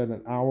almost at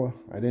an hour.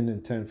 I didn't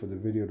intend for the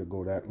video to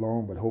go that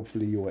long, but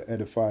hopefully you were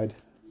edified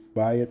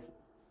by it.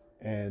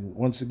 And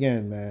once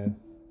again, man,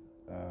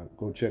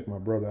 go check my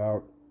brother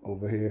out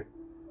over here,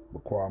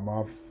 Baqar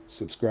Ahmath.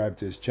 Subscribe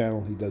to his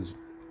channel. He does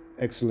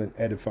excellent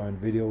edifying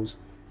videos.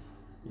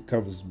 He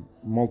covers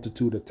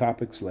multitude of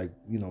topics like,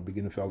 you know,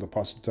 beginner felt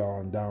apostle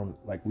and down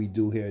like we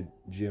do here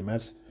at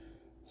GMS.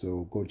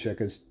 So go check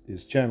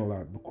his channel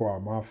out, Baqar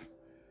Ahmath.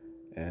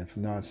 And for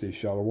now, I say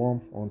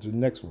shalom. On to the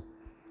next one.